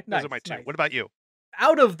lot. Okay, Those nice, are my two. nice. What about you?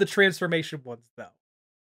 Out of the transformation ones, though,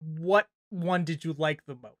 what one did you like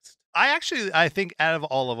the most? I think out of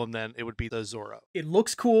all of them, then it would be the Zorro. It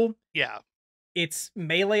looks cool. Yeah, Its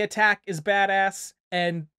melee attack is badass,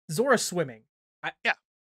 and Zora swimming. yeah.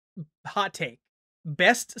 Hot take.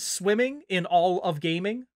 Best swimming in all of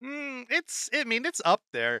gaming? I mean, it's up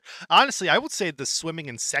there. Honestly, I would say the swimming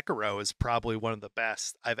in Sekiro is probably one of the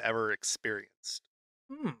best I've ever experienced.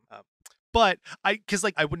 Hmm. But because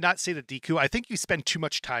like I would not say the Deku. I think you spend too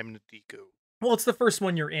much time in the Deku. Well, it's the first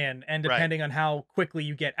one you're in, and Right. depending on how quickly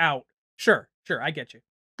you get out. Sure, I get you.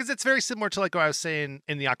 Because it's very similar to like what I was saying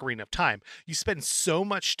in the Ocarina of Time. You spend so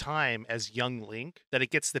much time as young Link that it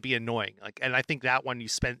gets to be annoying. Like, and I think that one you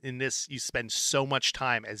spend so much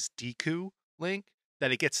time as Deku Link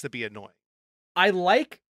that it gets to be annoying. I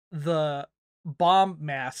like the bomb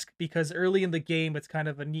mask, because early in the game it's kind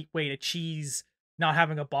of a neat way to cheese not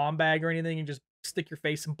having a bomb bag or anything and just stick your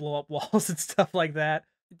face and blow up walls and stuff like that.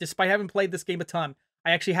 Despite having played this game a ton,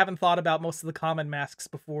 I actually haven't thought about most of the common masks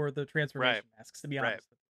before the transformation masks, to be honest.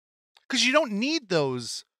 Because you don't need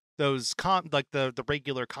those like the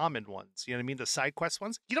regular common ones. You know what I mean? The side quest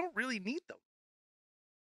ones. You don't really need them.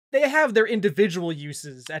 They have their individual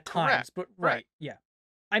uses at times, Correct. but right, yeah.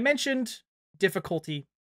 I mentioned difficulty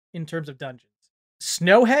in terms of dungeons.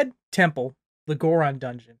 Snowhead Temple, the Goron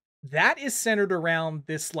dungeon, that is centered around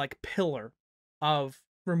this like pillar of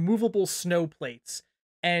removable snow plates,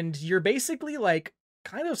 and you're basically like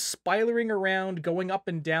kind of spiraling around, going up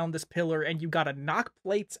and down this pillar, and you gotta knock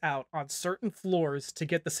plates out on certain floors to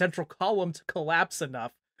get the central column to collapse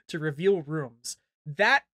enough to reveal rooms.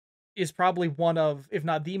 That is probably one of, if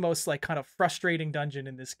not the most like kind of frustrating dungeon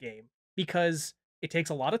in this game, because it takes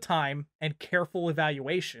a lot of time and careful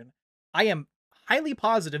evaluation. I am highly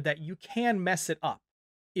positive that you can mess it up.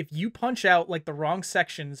 If you punch out like the wrong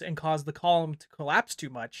sections and cause the column to collapse too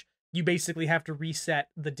much, you basically have to reset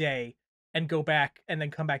the day and go back and then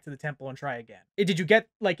come back to the temple and try again. Did you get,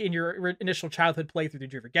 like, in your initial childhood playthrough,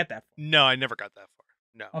 did you ever get that far? No, I never got that far.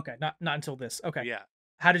 No. Okay, not until this. Okay. Yeah.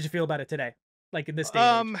 How did you feel about it today? Like in this day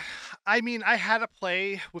and age? I mean, I had to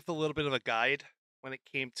play with a little bit of a guide when it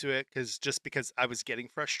came to it, because I was getting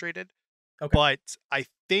frustrated. Okay. But I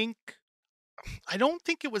don't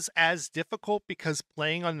think it was as difficult, because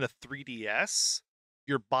playing on the 3DS,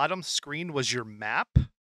 your bottom screen was your map.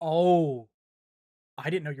 Oh, I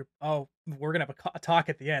didn't know oh, we're gonna have a talk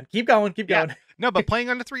at the end. Keep going. No, but playing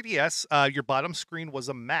on the 3DS, your bottom screen was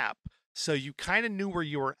a map. So you kind of knew where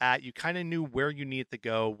you were at. You kind of knew where you needed to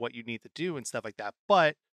go, what you need to do, and stuff like that.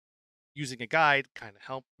 But using a guide kind of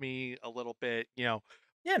helped me a little bit, you know.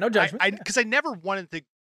 Yeah, no judgment. Because I never wanted to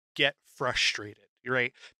get frustrated,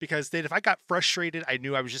 right? Because then if I got frustrated, I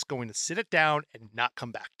knew I was just going to sit it down and not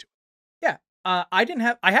come back to it. Yeah. I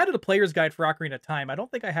had a player's guide for Ocarina of Time. I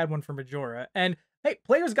don't think I had one for Majora. And hey,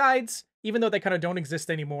 player's guides, even though they kind of don't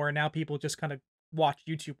exist anymore, and now people just kind of watch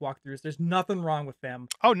YouTube walkthroughs, there's nothing wrong with them.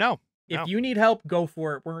 Oh, no. If you need help, go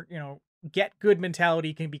for it. We're, get good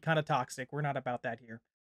mentality can be kind of toxic. We're not about that here.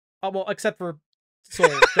 Oh, well, except for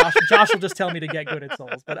Souls. Josh will just tell me to get good at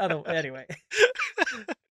Souls. But anyway.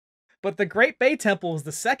 But the Great Bay Temple is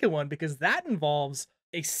the second one, because that involves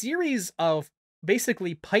a series of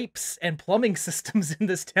basically pipes and plumbing systems in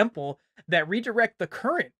this temple that redirect the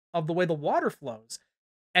current of the way the water flows.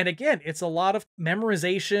 And again, it's a lot of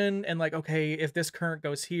memorization and like, okay, if this current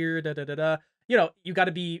goes here, you got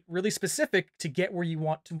to be really specific to get where you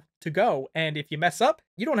want to go. And if you mess up,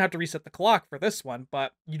 you don't have to reset the clock for this one,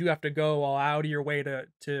 but you do have to go all out of your way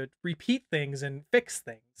to repeat things and fix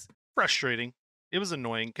things. Frustrating. It was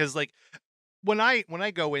annoying, because like when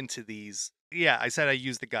I go into these, yeah, I said I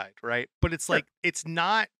use the guide, right? But it's like, it's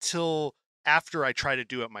not till after I try to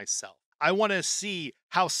do it myself. I want to see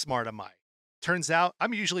how smart am I. Turns out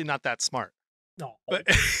I'm usually not that smart. No. But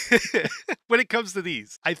when it comes to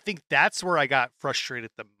these, I think that's where I got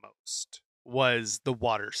frustrated the most, was the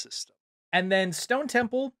water system. And then Stone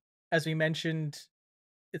Temple, as we mentioned,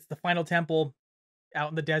 it's the final temple out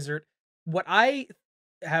in the desert. What I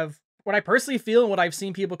personally feel and what I've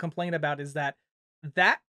seen people complain about is that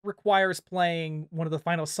requires playing one of the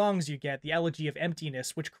final songs you get, the Elegy of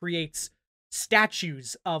Emptiness, which creates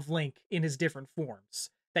statues of Link in his different forms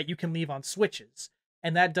that you can leave on switches.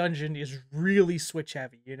 And that dungeon is really switch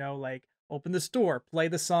heavy, like open this door, play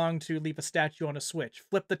the song to leave a statue on a switch,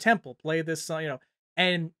 flip the temple, play this song,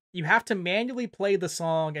 and you have to manually play the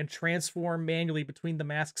song and transform manually between the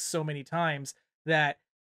masks so many times that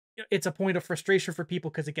it's a point of frustration for people,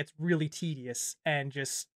 because it gets really tedious and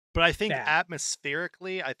just But I think bad.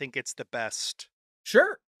 atmospherically, I think it's the best.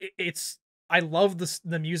 Sure. I love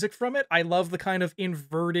the music from it. I love the kind of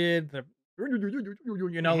inverted,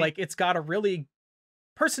 like it's got a really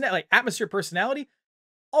atmosphere, personality.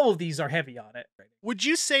 All of these are heavy on it. Would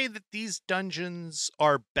you say that these dungeons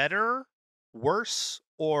are better, worse,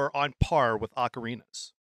 or on par with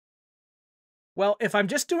Ocarinas? Well, if I'm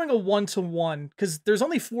just doing a 1-to-1, because there's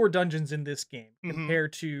only 4 dungeons in this game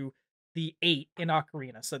compared to the 8 in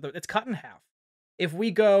Ocarina, so it's cut in half. If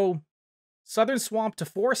we go Southern Swamp to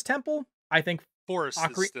Forest Temple, I think Forest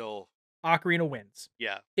is still... Ocarina wins.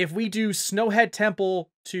 Yeah. If we do Snowhead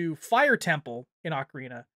Temple to Fire Temple in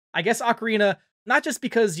Ocarina, I guess Ocarina, not just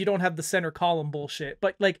because you don't have the center column bullshit,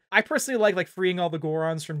 but like I personally like freeing all the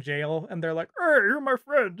Gorons from jail, and they're like, "Hey, you're my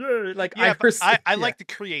friend." Like yeah, I like the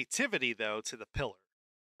creativity though to the pillar.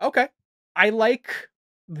 Okay, I like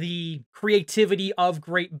the creativity of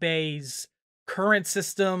Great Bay's current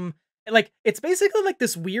system Like, it's basically like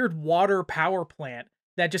this weird water power plant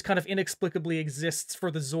that just kind of inexplicably exists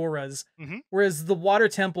for the Zoras. Mhm. Whereas the water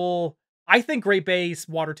temple, I think Great Bay's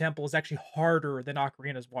water temple is actually harder than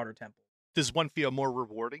Ocarina's water temple. Does one feel more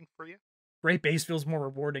rewarding for you? Great Base feels more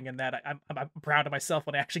rewarding in that I'm proud of myself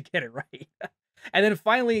when I actually get it right. And then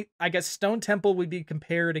finally, I guess Stone Temple would be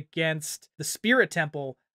compared against the Spirit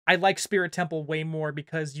Temple. I like Spirit Temple way more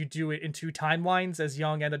because you do it in 2 timelines as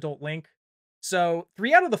young and adult Link. So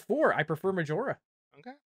 3 out of the 4, I prefer Majora.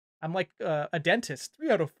 Okay. I'm like a dentist. 3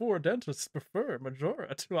 out of 4 dentists prefer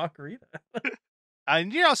Majora to Ocarina.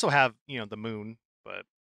 And you also have, the moon, but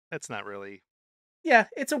that's not really. Yeah,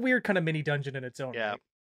 it's a weird kind of mini dungeon in its own Yeah. right.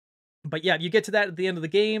 But yeah, you get to that at the end of the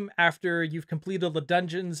game after you've completed the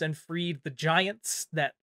dungeons and freed the giants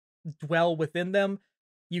that dwell within them.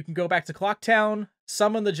 You can go back to Clocktown,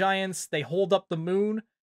 summon the giants, they hold up the moon,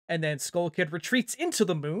 and then Skull Kid retreats into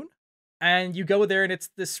the moon. And you go there, and it's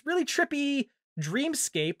this really trippy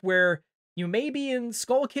dreamscape where you may be in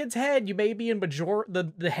Skull Kid's head, you may be in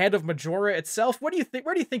the head of Majora itself. What do you think?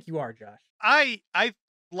 Where do you think you are, Josh? I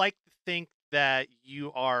like to think that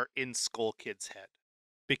you are in Skull Kid's head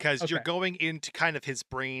because you're Okay. going into kind of his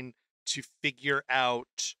brain to figure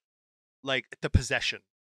out like the possession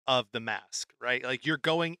of the mask, right? Like you're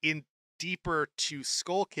going in deeper to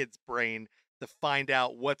Skull Kid's brain to find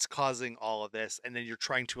out what's causing all of this, and then you're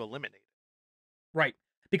trying to eliminate it. Right.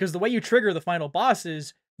 Because the way you trigger the final boss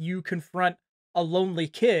is you confront a lonely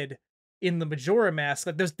kid in the Majora mask.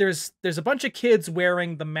 Like there's a bunch of kids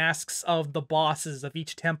wearing the masks of the bosses of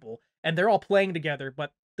each temple, and they're all playing together,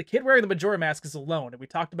 but the kid wearing the Majora mask is alone. And we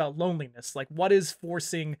talked about loneliness. Like, what is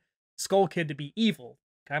forcing Skull Kid to be evil?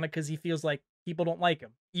 Kind of because he feels like people don't like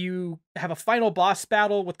him. You have a final boss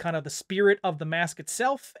battle with kind of the spirit of the mask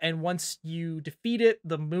itself, and once you defeat it,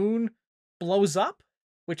 the moon blows up,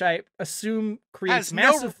 which I assume creates Has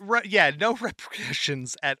massive no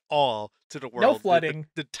repercussions at all to the world. no flooding.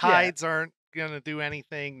 The Yeah, tides aren't gonna do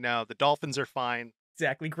anything. No, the dolphins are fine.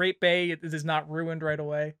 exactly. Great Bay is not ruined right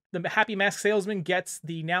away. The Happy Mask Salesman gets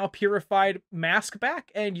the now purified mask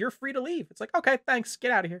back, and you're free to leave. It's like, okay, thanks, get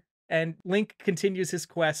out of here. And Link continues his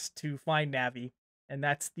quest to find Navi, and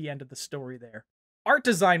that's the end of the story there. Art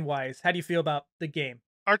design wise, how do you feel about the game?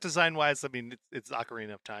 Art design wise, I mean, it's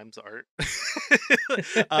Ocarina of Time's art.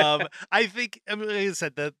 I think, I mean, like I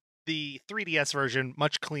said, the 3DS version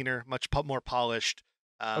much cleaner, much more polished.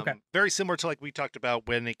 Okay. Very similar to like we talked about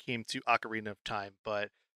when it came to Ocarina of Time, but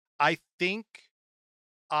I think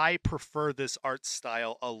I prefer this art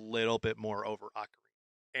style a little bit more over Ocarina.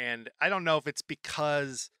 And I don't know if it's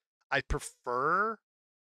because I prefer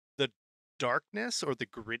the darkness or the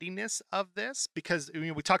grittiness of this, because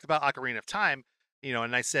we talked about Ocarina of Time,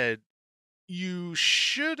 and I said you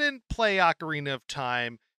shouldn't play Ocarina of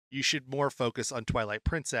Time. You should more focus on Twilight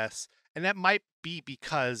Princess, and that might be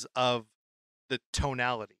because of the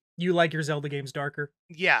tonality. You like your Zelda games darker?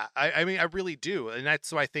 Yeah, I mean, I really do. And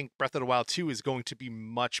that's why I think Breath of the Wild 2 is going to be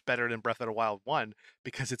much better than Breath of the Wild 1,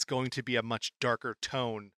 because it's going to be a much darker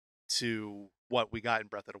tone to what we got in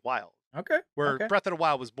Breath of the Wild. Okay. Where Okay. Breath of the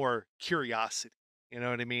Wild was more curiosity. You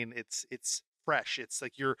know what I mean? It's fresh. It's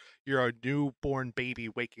like you're a newborn baby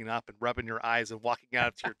waking up and rubbing your eyes and walking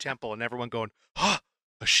out to your temple and everyone going, "Huh,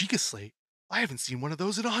 a Sheikah Slate? I haven't seen one of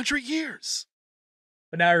those in 100 years."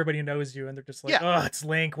 But now everybody knows you, and they're just like, Yeah. oh, it's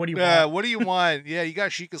Link. What do you want? What do you want? Yeah, you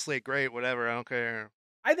got Sheikah Slate. Great, whatever. I don't care.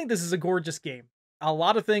 I think this is a gorgeous game. A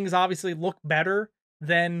lot of things obviously look better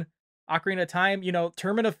than Ocarina of Time.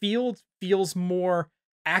 Termina Field feels more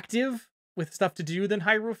active with stuff to do than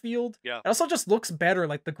Hyrule Field. Yeah. It also just looks better.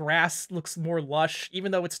 Like the grass looks more lush,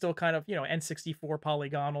 even though it's still kind of, N64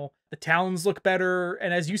 polygonal. The towns look better.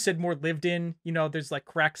 And as you said, more lived in. There's like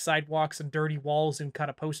cracked sidewalks and dirty walls and kind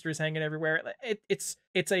of posters hanging everywhere. It's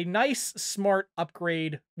a nice, smart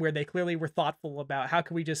upgrade where they clearly were thoughtful about how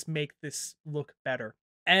can we just make this look better.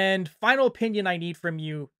 And final opinion I need from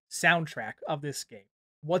you, soundtrack of this game.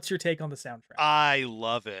 What's your take on the soundtrack? I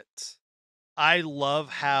love it. I love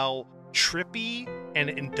how trippy and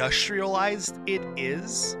industrialized it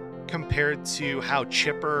is compared to how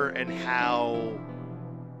chipper and how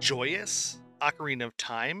joyous Ocarina of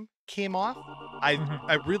Time came off.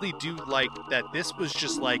 I really do like that this was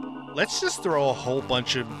just like, let's just throw a whole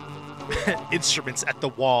bunch of instruments at the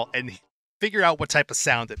wall and figure out what type of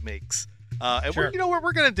sound it makes. And Sure.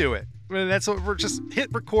 we're going to do it. I mean, that's what we're just hit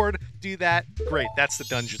record, do that. Great. That's the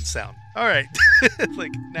dungeon sound. All right.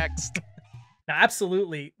 Like next. Now,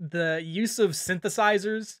 absolutely. The use of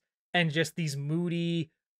synthesizers and just these moody,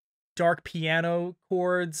 dark piano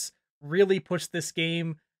chords really pushed this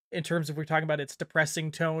game in terms of we're talking about its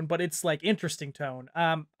depressing tone, but it's like interesting tone.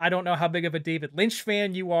 I don't know how big of a David Lynch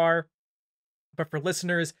fan you are. but for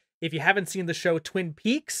listeners, if you haven't seen the show Twin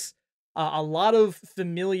Peaks, a lot of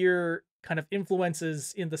familiar kind of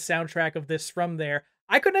influences in the soundtrack of this from there.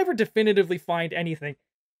 I could never definitively find anything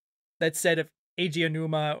that said if Eiji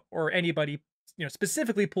Aonuma or anybody,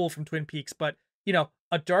 specifically pulled from Twin Peaks, but,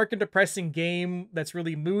 a dark and depressing game that's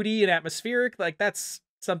really moody and atmospheric, like that's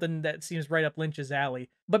something that seems right up Lynch's alley.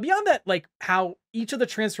 But beyond that, like how each of the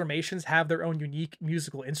transformations have their own unique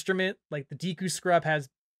musical instrument, like the Deku Scrub has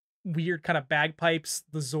weird kind of bagpipes,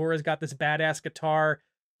 the Zora's got this badass guitar,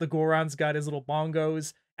 the Goron's got his little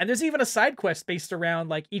bongos, and there's even a side quest based around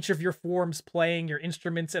like each of your forms playing your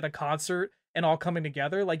instruments at a concert and all coming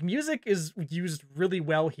together. Like music is used really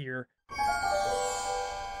well here.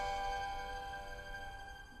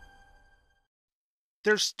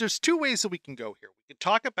 There's two ways that we can go here. We can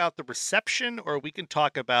talk about the reception, or we can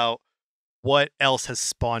talk about what else has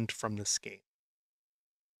spawned from this game.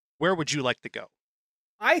 Where would you like to go?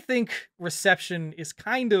 I think reception is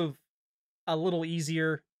kind of a little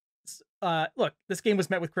easier. Look, this game was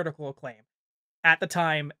met with critical acclaim at the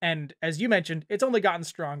time, and as you mentioned, it's only gotten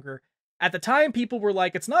stronger. At the time, people were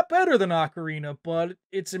like, it's not better than Ocarina, but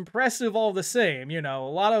it's impressive all the same. A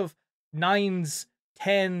lot of 9s,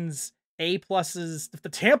 10s, A+s. The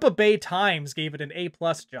Tampa Bay Times gave it an A+,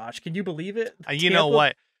 Josh. Can you believe it? You know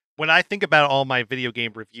what? When I think about all my video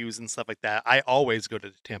game reviews and stuff like that, I always go to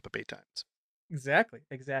the Tampa Bay Times. Exactly.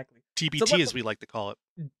 TBT, so as we like to call it.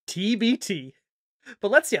 TBT.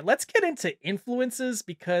 But let's get into influences,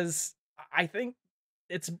 because I think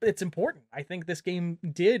it's important. I think this game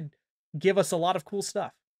did give us a lot of cool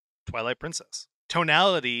stuff. Twilight Princess.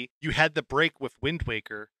 Tonality, you had the break with Wind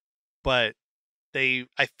Waker, but I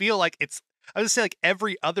feel like I would say like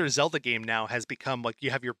every other Zelda game now has become like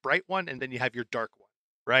you have your bright one and then you have your dark one,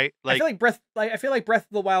 right? Like I feel like Breath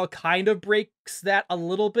of the Wild kind of breaks that a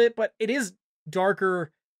little bit, but it is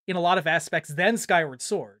darker in a lot of aspects than Skyward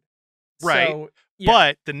Sword. Right. So, yeah.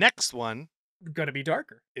 But the next one gonna be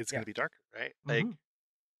darker. It's gonna be darker, right? Like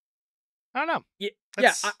I don't know.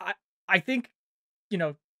 Yeah, I think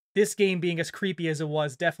this game being as creepy as it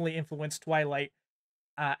was definitely influenced Twilight.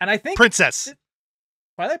 And I think Princess.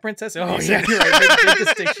 Twilight Princess. Oh yeah, you're right. Big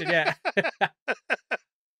distinction, yeah.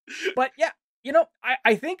 But yeah,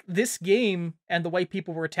 I think this game and the way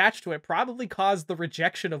people were attached to it probably caused the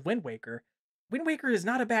rejection of Wind Waker. Wind Waker is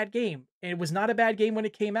not a bad game. It was not a bad game when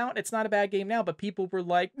it came out. It's not a bad game now, but people were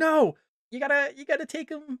like, no, you gotta take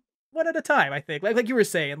them one at a time, I think. Like you were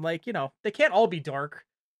saying, like, they can't all be dark.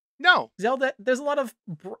 No. Zelda, there's a lot of,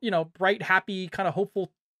 bright, happy, kind of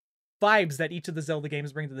hopeful vibes that each of the Zelda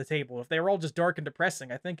games bring to the table. If they were all just dark and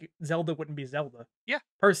depressing, I think Zelda wouldn't be Zelda. Yeah.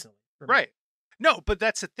 Personally. Right. No, but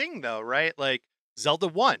that's the thing though, right? Like Zelda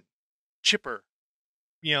 1, chipper,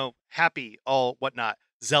 happy, all whatnot.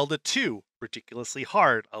 Zelda 2, ridiculously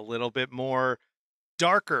hard, a little bit more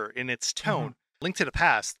darker in its tone. Link to the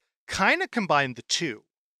Past kind of combined the two,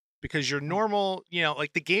 because your normal,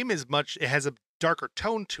 like the game it has a darker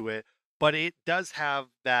tone to it, but it does have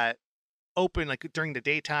that open, like during the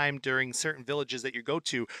daytime, during certain villages that you go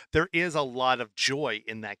to, there is a lot of joy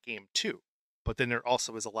in that game too. But then there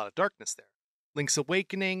also is a lot of darkness there. Link's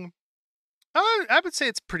Awakening, I would say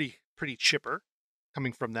it's pretty chipper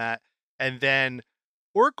coming from that. And then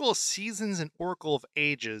Oracle of Seasons and Oracle of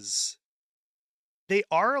Ages, they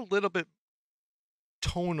are a little bit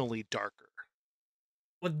tonally darker.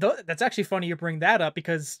 Well, that's actually funny you bring that up,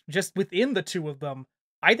 because just within the two of them,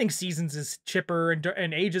 I think Seasons is chipper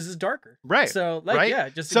and Ages is darker. Right. So, like, right? yeah,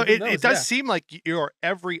 just so it does seem like your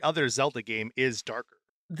every other Zelda game is darker.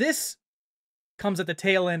 This comes at the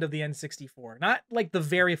tail end of the N64, not like the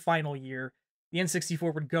very final year. The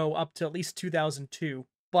N64 would go up to at least 2002.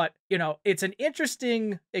 But, it's an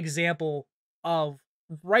interesting example of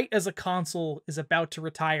right as a console is about to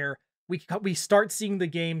retire, we start seeing the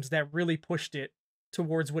games that really pushed it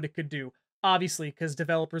towards what it could do. Obviously, because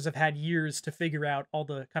developers have had years to figure out all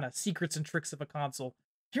the kind of secrets and tricks of a console.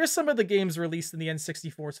 Here's some of the games released in the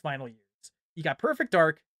N64's final years. You got Perfect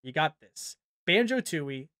Dark, you got this.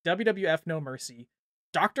 Banjo-Tooie, WWF No Mercy,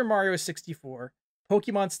 Dr. Mario 64,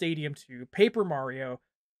 Pokemon Stadium 2, Paper Mario,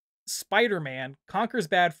 Spider-Man, Conker's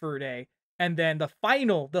Bad Fur Day, and then the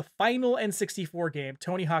final N64 game,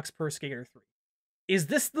 Tony Hawk's Pro Skater 3. Is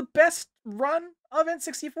this the best run of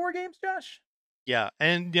N64 games, Josh? Yeah,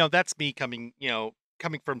 and that's me coming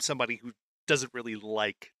from somebody who doesn't really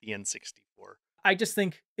like the N64. I just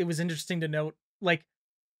think it was interesting to note, like,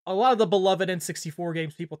 a lot of the beloved N64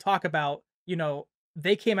 games people talk about,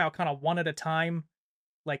 they came out kind of one at a time.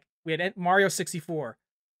 Like, we had Mario 64,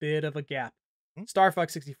 bit of a gap. Star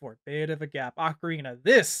Fox 64, bit of a gap. Ocarina,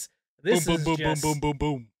 this boom, is boom, just... boom, boom, boom,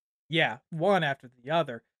 boom. Yeah, one after the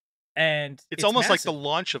other. and It's it's almost like the massive.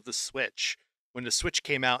 launch of the Switch, when the Switch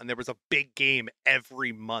came out and there was a big game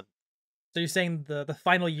every month. So you're saying the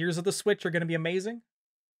final years of the Switch are going to be amazing?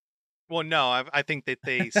 Well, no, I think that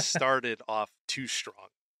they started off too strong.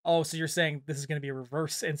 Oh, so you're saying this is going to be a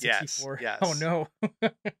reverse Yes, N64? Oh yes. no.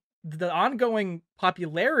 The ongoing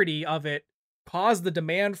popularity of it caused the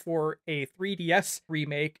demand for a 3DS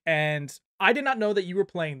remake, and I did not know that you were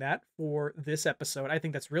playing that for this episode. I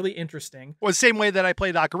think that's really interesting. Well, the same way that I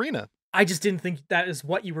played Ocarina. I just didn't think that is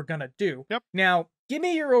what you were gonna do. Yep. Now, give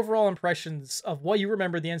me your overall impressions of what you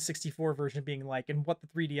remember the N64 version being like and what the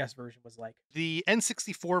 3DS version was like. The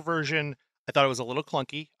N64 version, I thought it was a little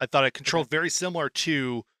clunky. I thought it controlled very similar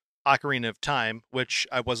to Ocarina of Time, which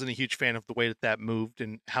I wasn't a huge fan of the way that that moved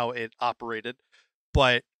and how it operated.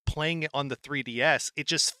 But playing it on the 3DS, it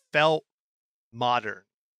just felt modern.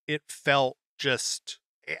 It felt just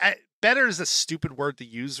better is a stupid word to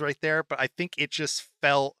use right there, but I think it just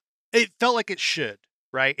felt like it should,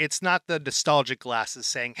 right? It's not the nostalgic glasses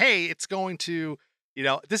saying, "Hey, it's going to,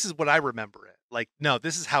 this is what I remember it." Like, no,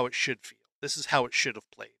 this is how it should feel. This is how it should have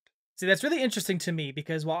played. See, that's really interesting to me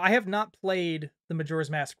because while I have not played the Majora's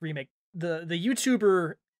Mask remake, the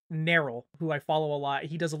YouTuber Neryl, who I follow a lot,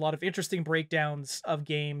 he does a lot of interesting breakdowns of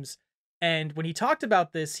games. And when he talked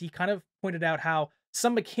about this, he kind of pointed out how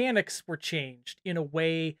some mechanics were changed in a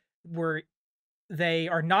way where they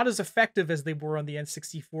are not as effective as they were on the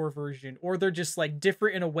N64 version, or they're just like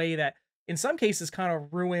different in a way that in some cases kind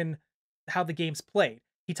of ruin how the game's played.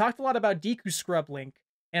 He talked a lot about Deku Scrub Link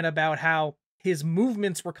and about how his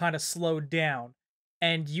movements were kind of slowed down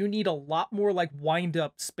and you need a lot more like wind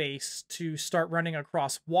up space to start running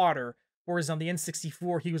across water, whereas on the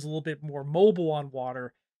N64 he was a little bit more mobile on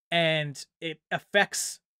water, and it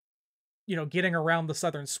affects getting around the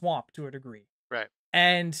southern swamp to a degree. Right.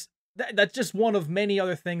 And that's just one of many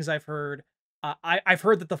other things I've heard. I've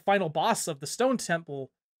heard that the final boss of the Stone Temple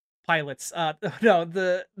pilots, no,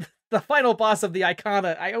 the final boss of the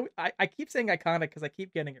Icona, I keep saying Icona because I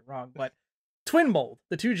keep getting it wrong, but Twin Mold,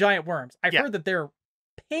 the two giant worms, I've heard that they're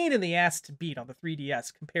pain in the ass to beat on the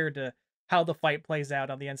 3DS compared to how the fight plays out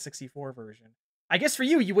on the N64 version. I guess for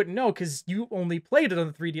you, you wouldn't know because you only played it on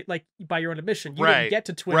the 3D, like by your own admission. You didn't get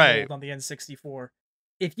to Twin Mold on the N64.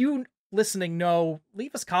 If you listening know,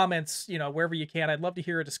 leave us comments, wherever you can. I'd love to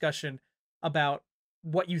hear a discussion about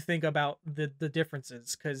what you think about the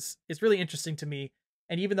differences, because it's really interesting to me.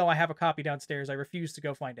 And even though I have a copy downstairs, I refuse to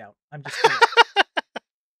go find out. I'm just kidding.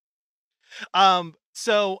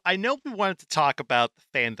 So I know we wanted to talk about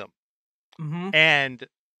the fandom, and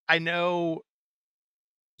I know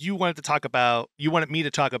you wanted me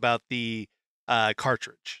to talk about the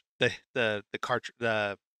cartridge, the cartridge,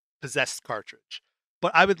 the possessed cartridge.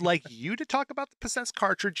 But I would like you to talk about the possessed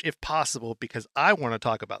cartridge if possible, because I want to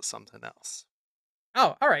talk about something else.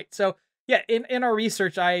 Oh, all right. So yeah, in our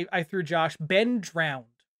research, I threw Josh Ben Drowned,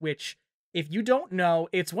 which, if you don't know,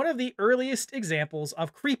 it's one of the earliest examples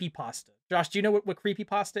of creepypasta. Josh, do you know what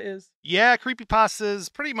creepypasta is? Yeah, creepypasta is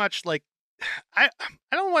pretty much like, I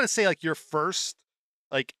don't want to say like your first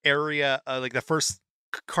like area, like the first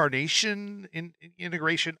carnation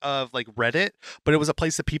integration of like Reddit, but it was a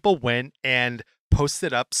place that people went and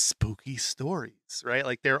posted up spooky stories, right?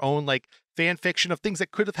 Like their own like fan fiction of things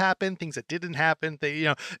that could have happened, things that didn't happen. They,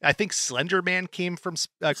 I think Slender Man came from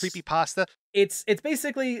creepypasta. It's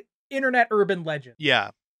basically internet urban legend.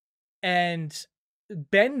 Yeah. And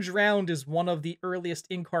Ben Drowned is one of the earliest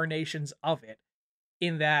incarnations of it,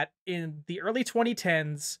 in that in the early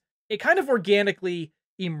 2010s, it kind of organically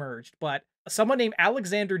emerged, but someone named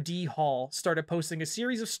Alexander D. Hall started posting a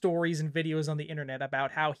series of stories and videos on the internet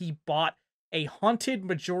about how he bought a haunted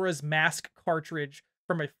Majora's Mask cartridge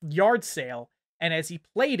from a yard sale, and as he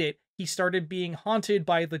played it, he started being haunted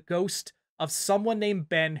by the ghost of someone named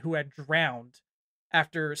Ben who had drowned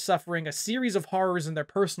after suffering a series of horrors in their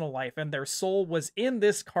personal life, and their soul was in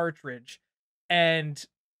this cartridge. And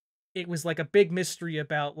it was like a big mystery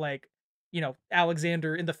about like,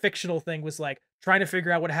 Alexander in the fictional thing was like trying to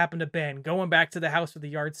figure out what happened to Ben, going back to the house where the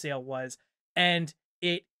yard sale was. And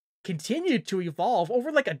it continued to evolve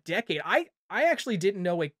over like a decade. I actually didn't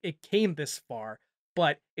know it came this far,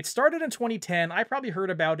 but it started in 2010. I probably heard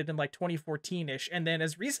about it in like 2014-ish. And then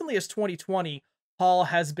as recently as 2020, Hall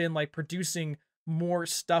has been like producing more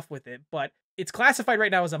stuff with it, but it's classified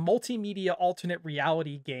right now as a multimedia alternate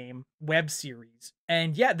reality game web series.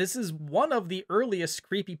 And yeah, this is one of the earliest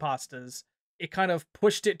creepypastas. It kind of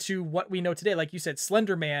pushed it to what we know today. Like you said,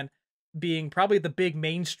 Slender Man being probably the big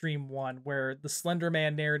mainstream one, where the Slender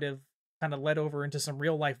Man narrative kind of led over into some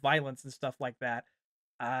real life violence and stuff like that.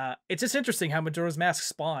 It's just interesting how Majora's Mask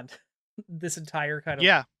spawned this entire kind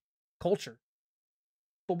of culture.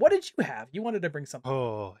 But what did you have? You wanted to bring something.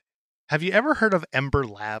 Oh, have you ever heard of Ember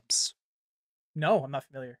Labs? No, I'm not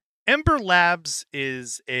familiar. Ember Labs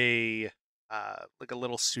is a like a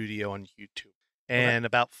little studio on YouTube. And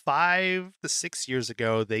about 5 to 6 years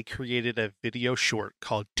ago, they created a video short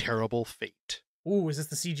called Terrible Fate. Ooh, is this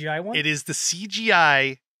the CGI one? It is the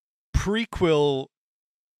CGI prequel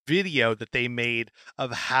video that they made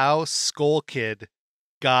of how Skull Kid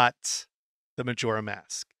got the Majora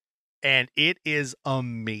Mask. And it is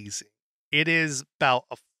amazing. It is about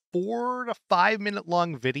a 4 to 5 minute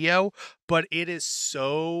long video, but it is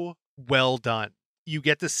so well done. You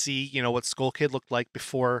get to see, what Skull Kid looked like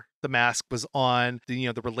before the mask was on,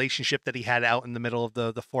 the relationship that he had out in the middle of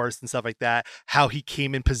the forest and stuff like that, how he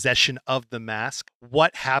came in possession of the mask,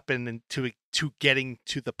 what happened to getting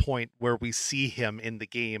to the point where we see him in the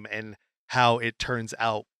game and how it turns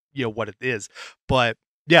out, what it is. But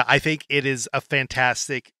yeah, I think it is a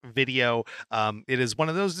fantastic video. It is one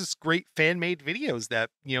of those just great fan-made videos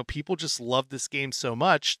that, people just love this game so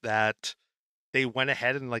much that they went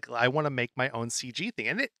ahead and I want to make my own CG thing.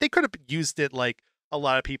 And they could have used it like a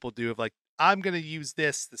lot of people do of I'm going to use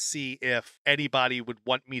this to see if anybody would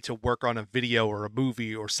want me to work on a video or a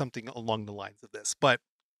movie or something along the lines of this. But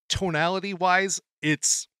tonality wise,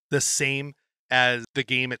 it's the same as the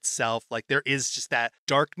game itself. There is just that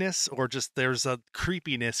darkness or just there's a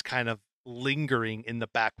creepiness kind of lingering in the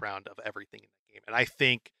background of everything in the game. And I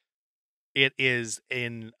think it is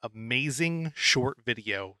an amazing short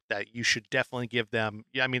video that you should definitely give them.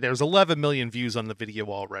 Yeah, I mean, there's 11 million views on the video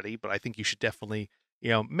already, but I think you should definitely,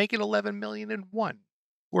 make it 11,000,001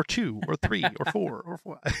 or 2 or 3 or 4 or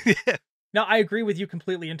 5. No, I agree with you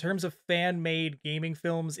completely. In terms of fan-made gaming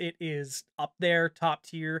films, it is up there, top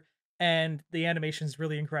tier, and the animation is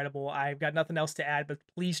really incredible. I've got nothing else to add, but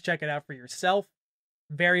please check it out for yourself.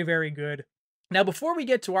 Very, very good. Now, before we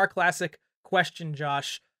get to our classic question,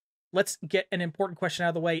 Josh, let's get an important question out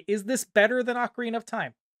of the way. Is this better than Ocarina of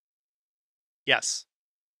Time? Yes.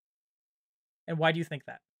 And why do you think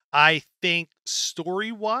that? I think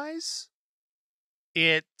story-wise,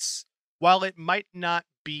 while it might not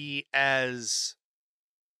be as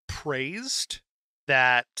praised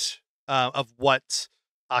that of what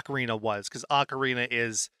Ocarina was, because Ocarina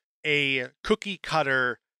is a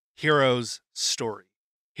cookie-cutter hero's story,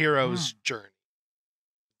 hero's journey.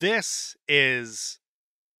 This is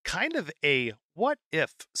kind of a what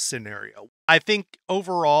if scenario. I think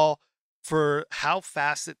overall, for how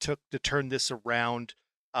fast it took to turn this around,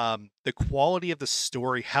 the quality of the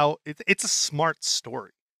story, how it's a smart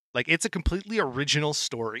story. It's a completely original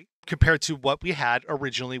story compared to what we had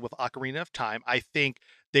originally with Ocarina of Time. I think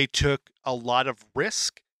they took a lot of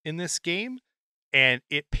risk in this game and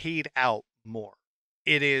it paid out more.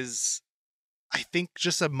 It is, I think,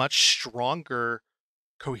 just a much stronger,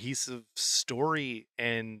 cohesive story.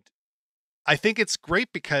 And I think it's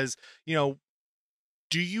great because, do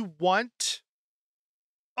you want...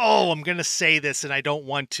 Oh, I'm going to say this and I don't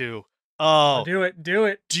want to. Oh, do it.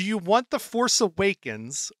 Do you want The Force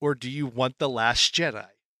Awakens or do you want The Last Jedi?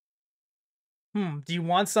 Do you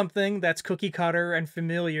want something that's cookie cutter and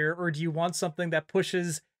familiar, or do you want something that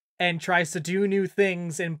pushes and tries to do new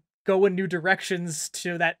things and go in new directions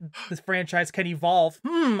so that this franchise can evolve?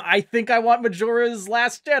 I think I want Majora's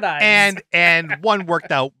Last Jedi. And one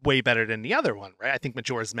worked out way better than the other one, right? I think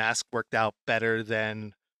Majora's Mask worked out better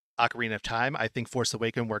than Ocarina of Time. I think Force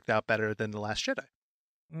Awakens worked out better than The Last Jedi.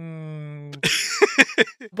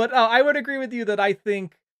 But I would agree with you that I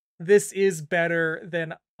think this is better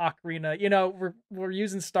than Ocarina. We're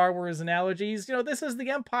using Star Wars analogies. This is the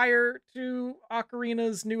Empire to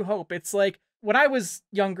Ocarina's New Hope. It's like when I was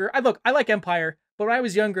younger, I like Empire, but when I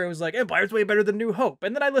was younger, it was like Empire's way better than New Hope.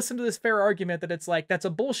 And then I listened to this fair argument that it's like that's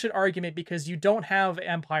a bullshit argument because you don't have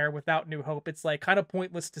Empire without New Hope. It's like kind of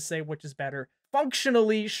pointless to say which is better.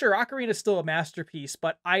 Functionally, sure, Ocarina is still a masterpiece,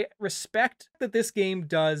 but I respect that this game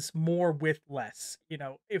does more with less.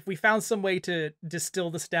 If we found some way to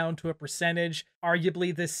distill this down to a percentage,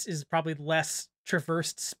 arguably this is probably less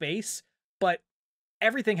traversed space, but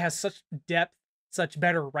everything has such depth, such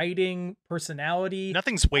better writing, personality.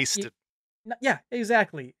 Nothing's wasted. Yeah,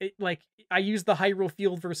 exactly. I use the Hyrule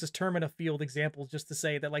Field versus Termina Field example just to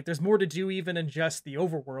say that there's more to do even in just the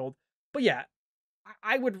overworld. But yeah,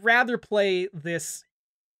 I would rather play this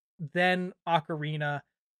than Ocarina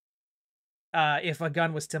if a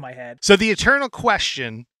gun was to my head. So the eternal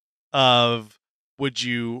question of would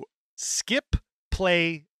you skip,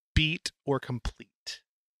 play, beat, or complete?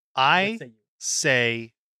 I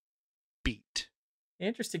say beat.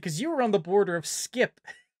 Interesting, because you were on the border of skip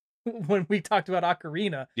when we talked about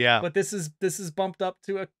Ocarina. Yeah. But this is bumped up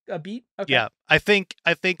to a beat. Okay. Yeah. I think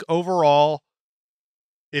overall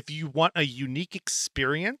If you want a unique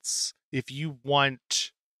experience, if you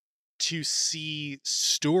want to see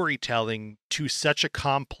storytelling to such a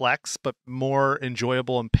complex but more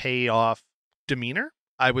enjoyable and pay off demeanor,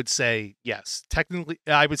 I would say yes. Technically,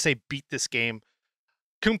 I would say beat this game.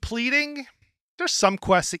 Completing, there's some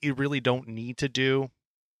quests that you really don't need to do.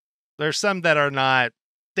 There's some that are not,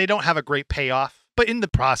 they don't have a great payoff. But in the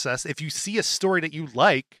process, if you see a story that you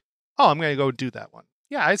like, oh, I'm going to go do that one.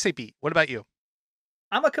 Yeah, I'd say beat. What about you?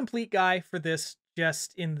 I'm a complete guy for this,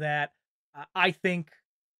 just in that I think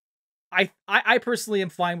I personally am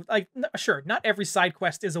fine with, like, sure, not every side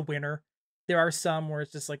quest is a winner. There are some where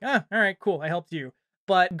it's just like, all right, cool, I helped you.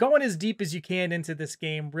 But going as deep as you can into this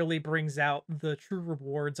game really brings out the true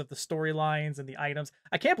rewards of the storylines and the items.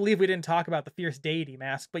 I can't believe we didn't talk about the Fierce Deity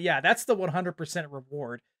Mask, but yeah, that's the 100%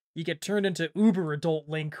 reward. You get turned into uber adult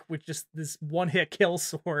Link with just this one-hit kill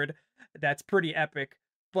sword. That's pretty epic.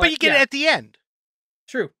 But you get it at the end.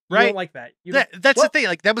 True. You right? don't like that. That's the thing.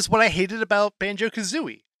 Like, that was what I hated about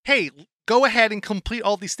Banjo-Kazooie. Hey, go ahead and complete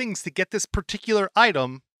all these things to get this particular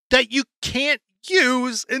item that you can't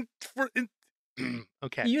use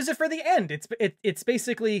okay. You use it for the end. It's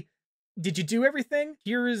basically, did you do everything?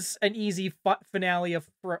 Here's an easy finale of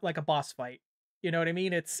like a boss fight. You know what I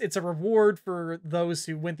mean? It's a reward for those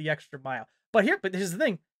who went the extra mile. But here's the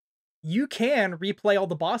thing. You can replay all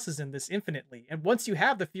the bosses in this infinitely. And once you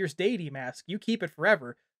have the Fierce Deity Mask, you keep it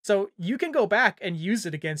forever. So you can go back and use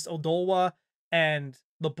it against Odolwa and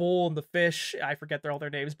the bull and the fish. I forget all their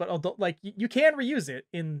names, but you can reuse it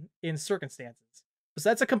in circumstances. So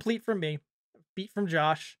that's a complete from me. Beat from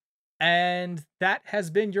Josh. And that has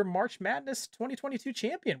been your March Madness 2022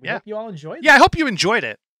 champion. We hope you all enjoyed it. Yeah, I hope you enjoyed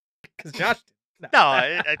it. Because Josh did. No,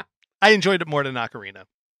 I enjoyed it more than Ocarina.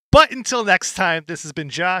 But until next time, this has been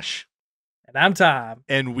Josh. And I'm Tom.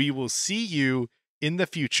 And we will see you in the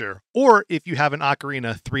future. Or if you have an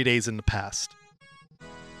Ocarina 3 days in the past.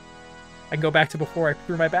 I can go back to before I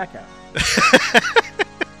threw my back out.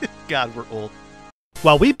 God, we're old.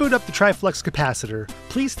 While we boot up the Triflux capacitor,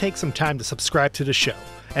 please take some time to subscribe to the show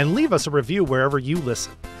and leave us a review wherever you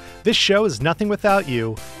listen. This show is nothing without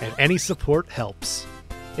you, and any support helps.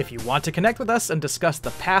 If you want to connect with us and discuss the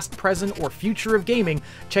past, present, or future of gaming,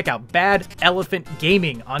 check out Bad Elephant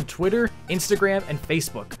Gaming on Twitter, Instagram, and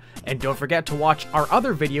Facebook. And don't forget to watch our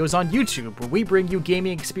other videos on YouTube, where we bring you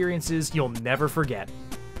gaming experiences you'll never forget.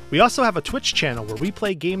 We also have a Twitch channel where we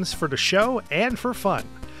play games for the show and for fun.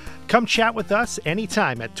 Come chat with us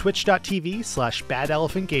anytime at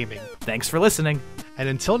twitch.tv/badelephantgaming. Thanks for listening. And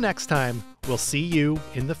until next time, we'll see you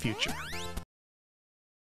in the future.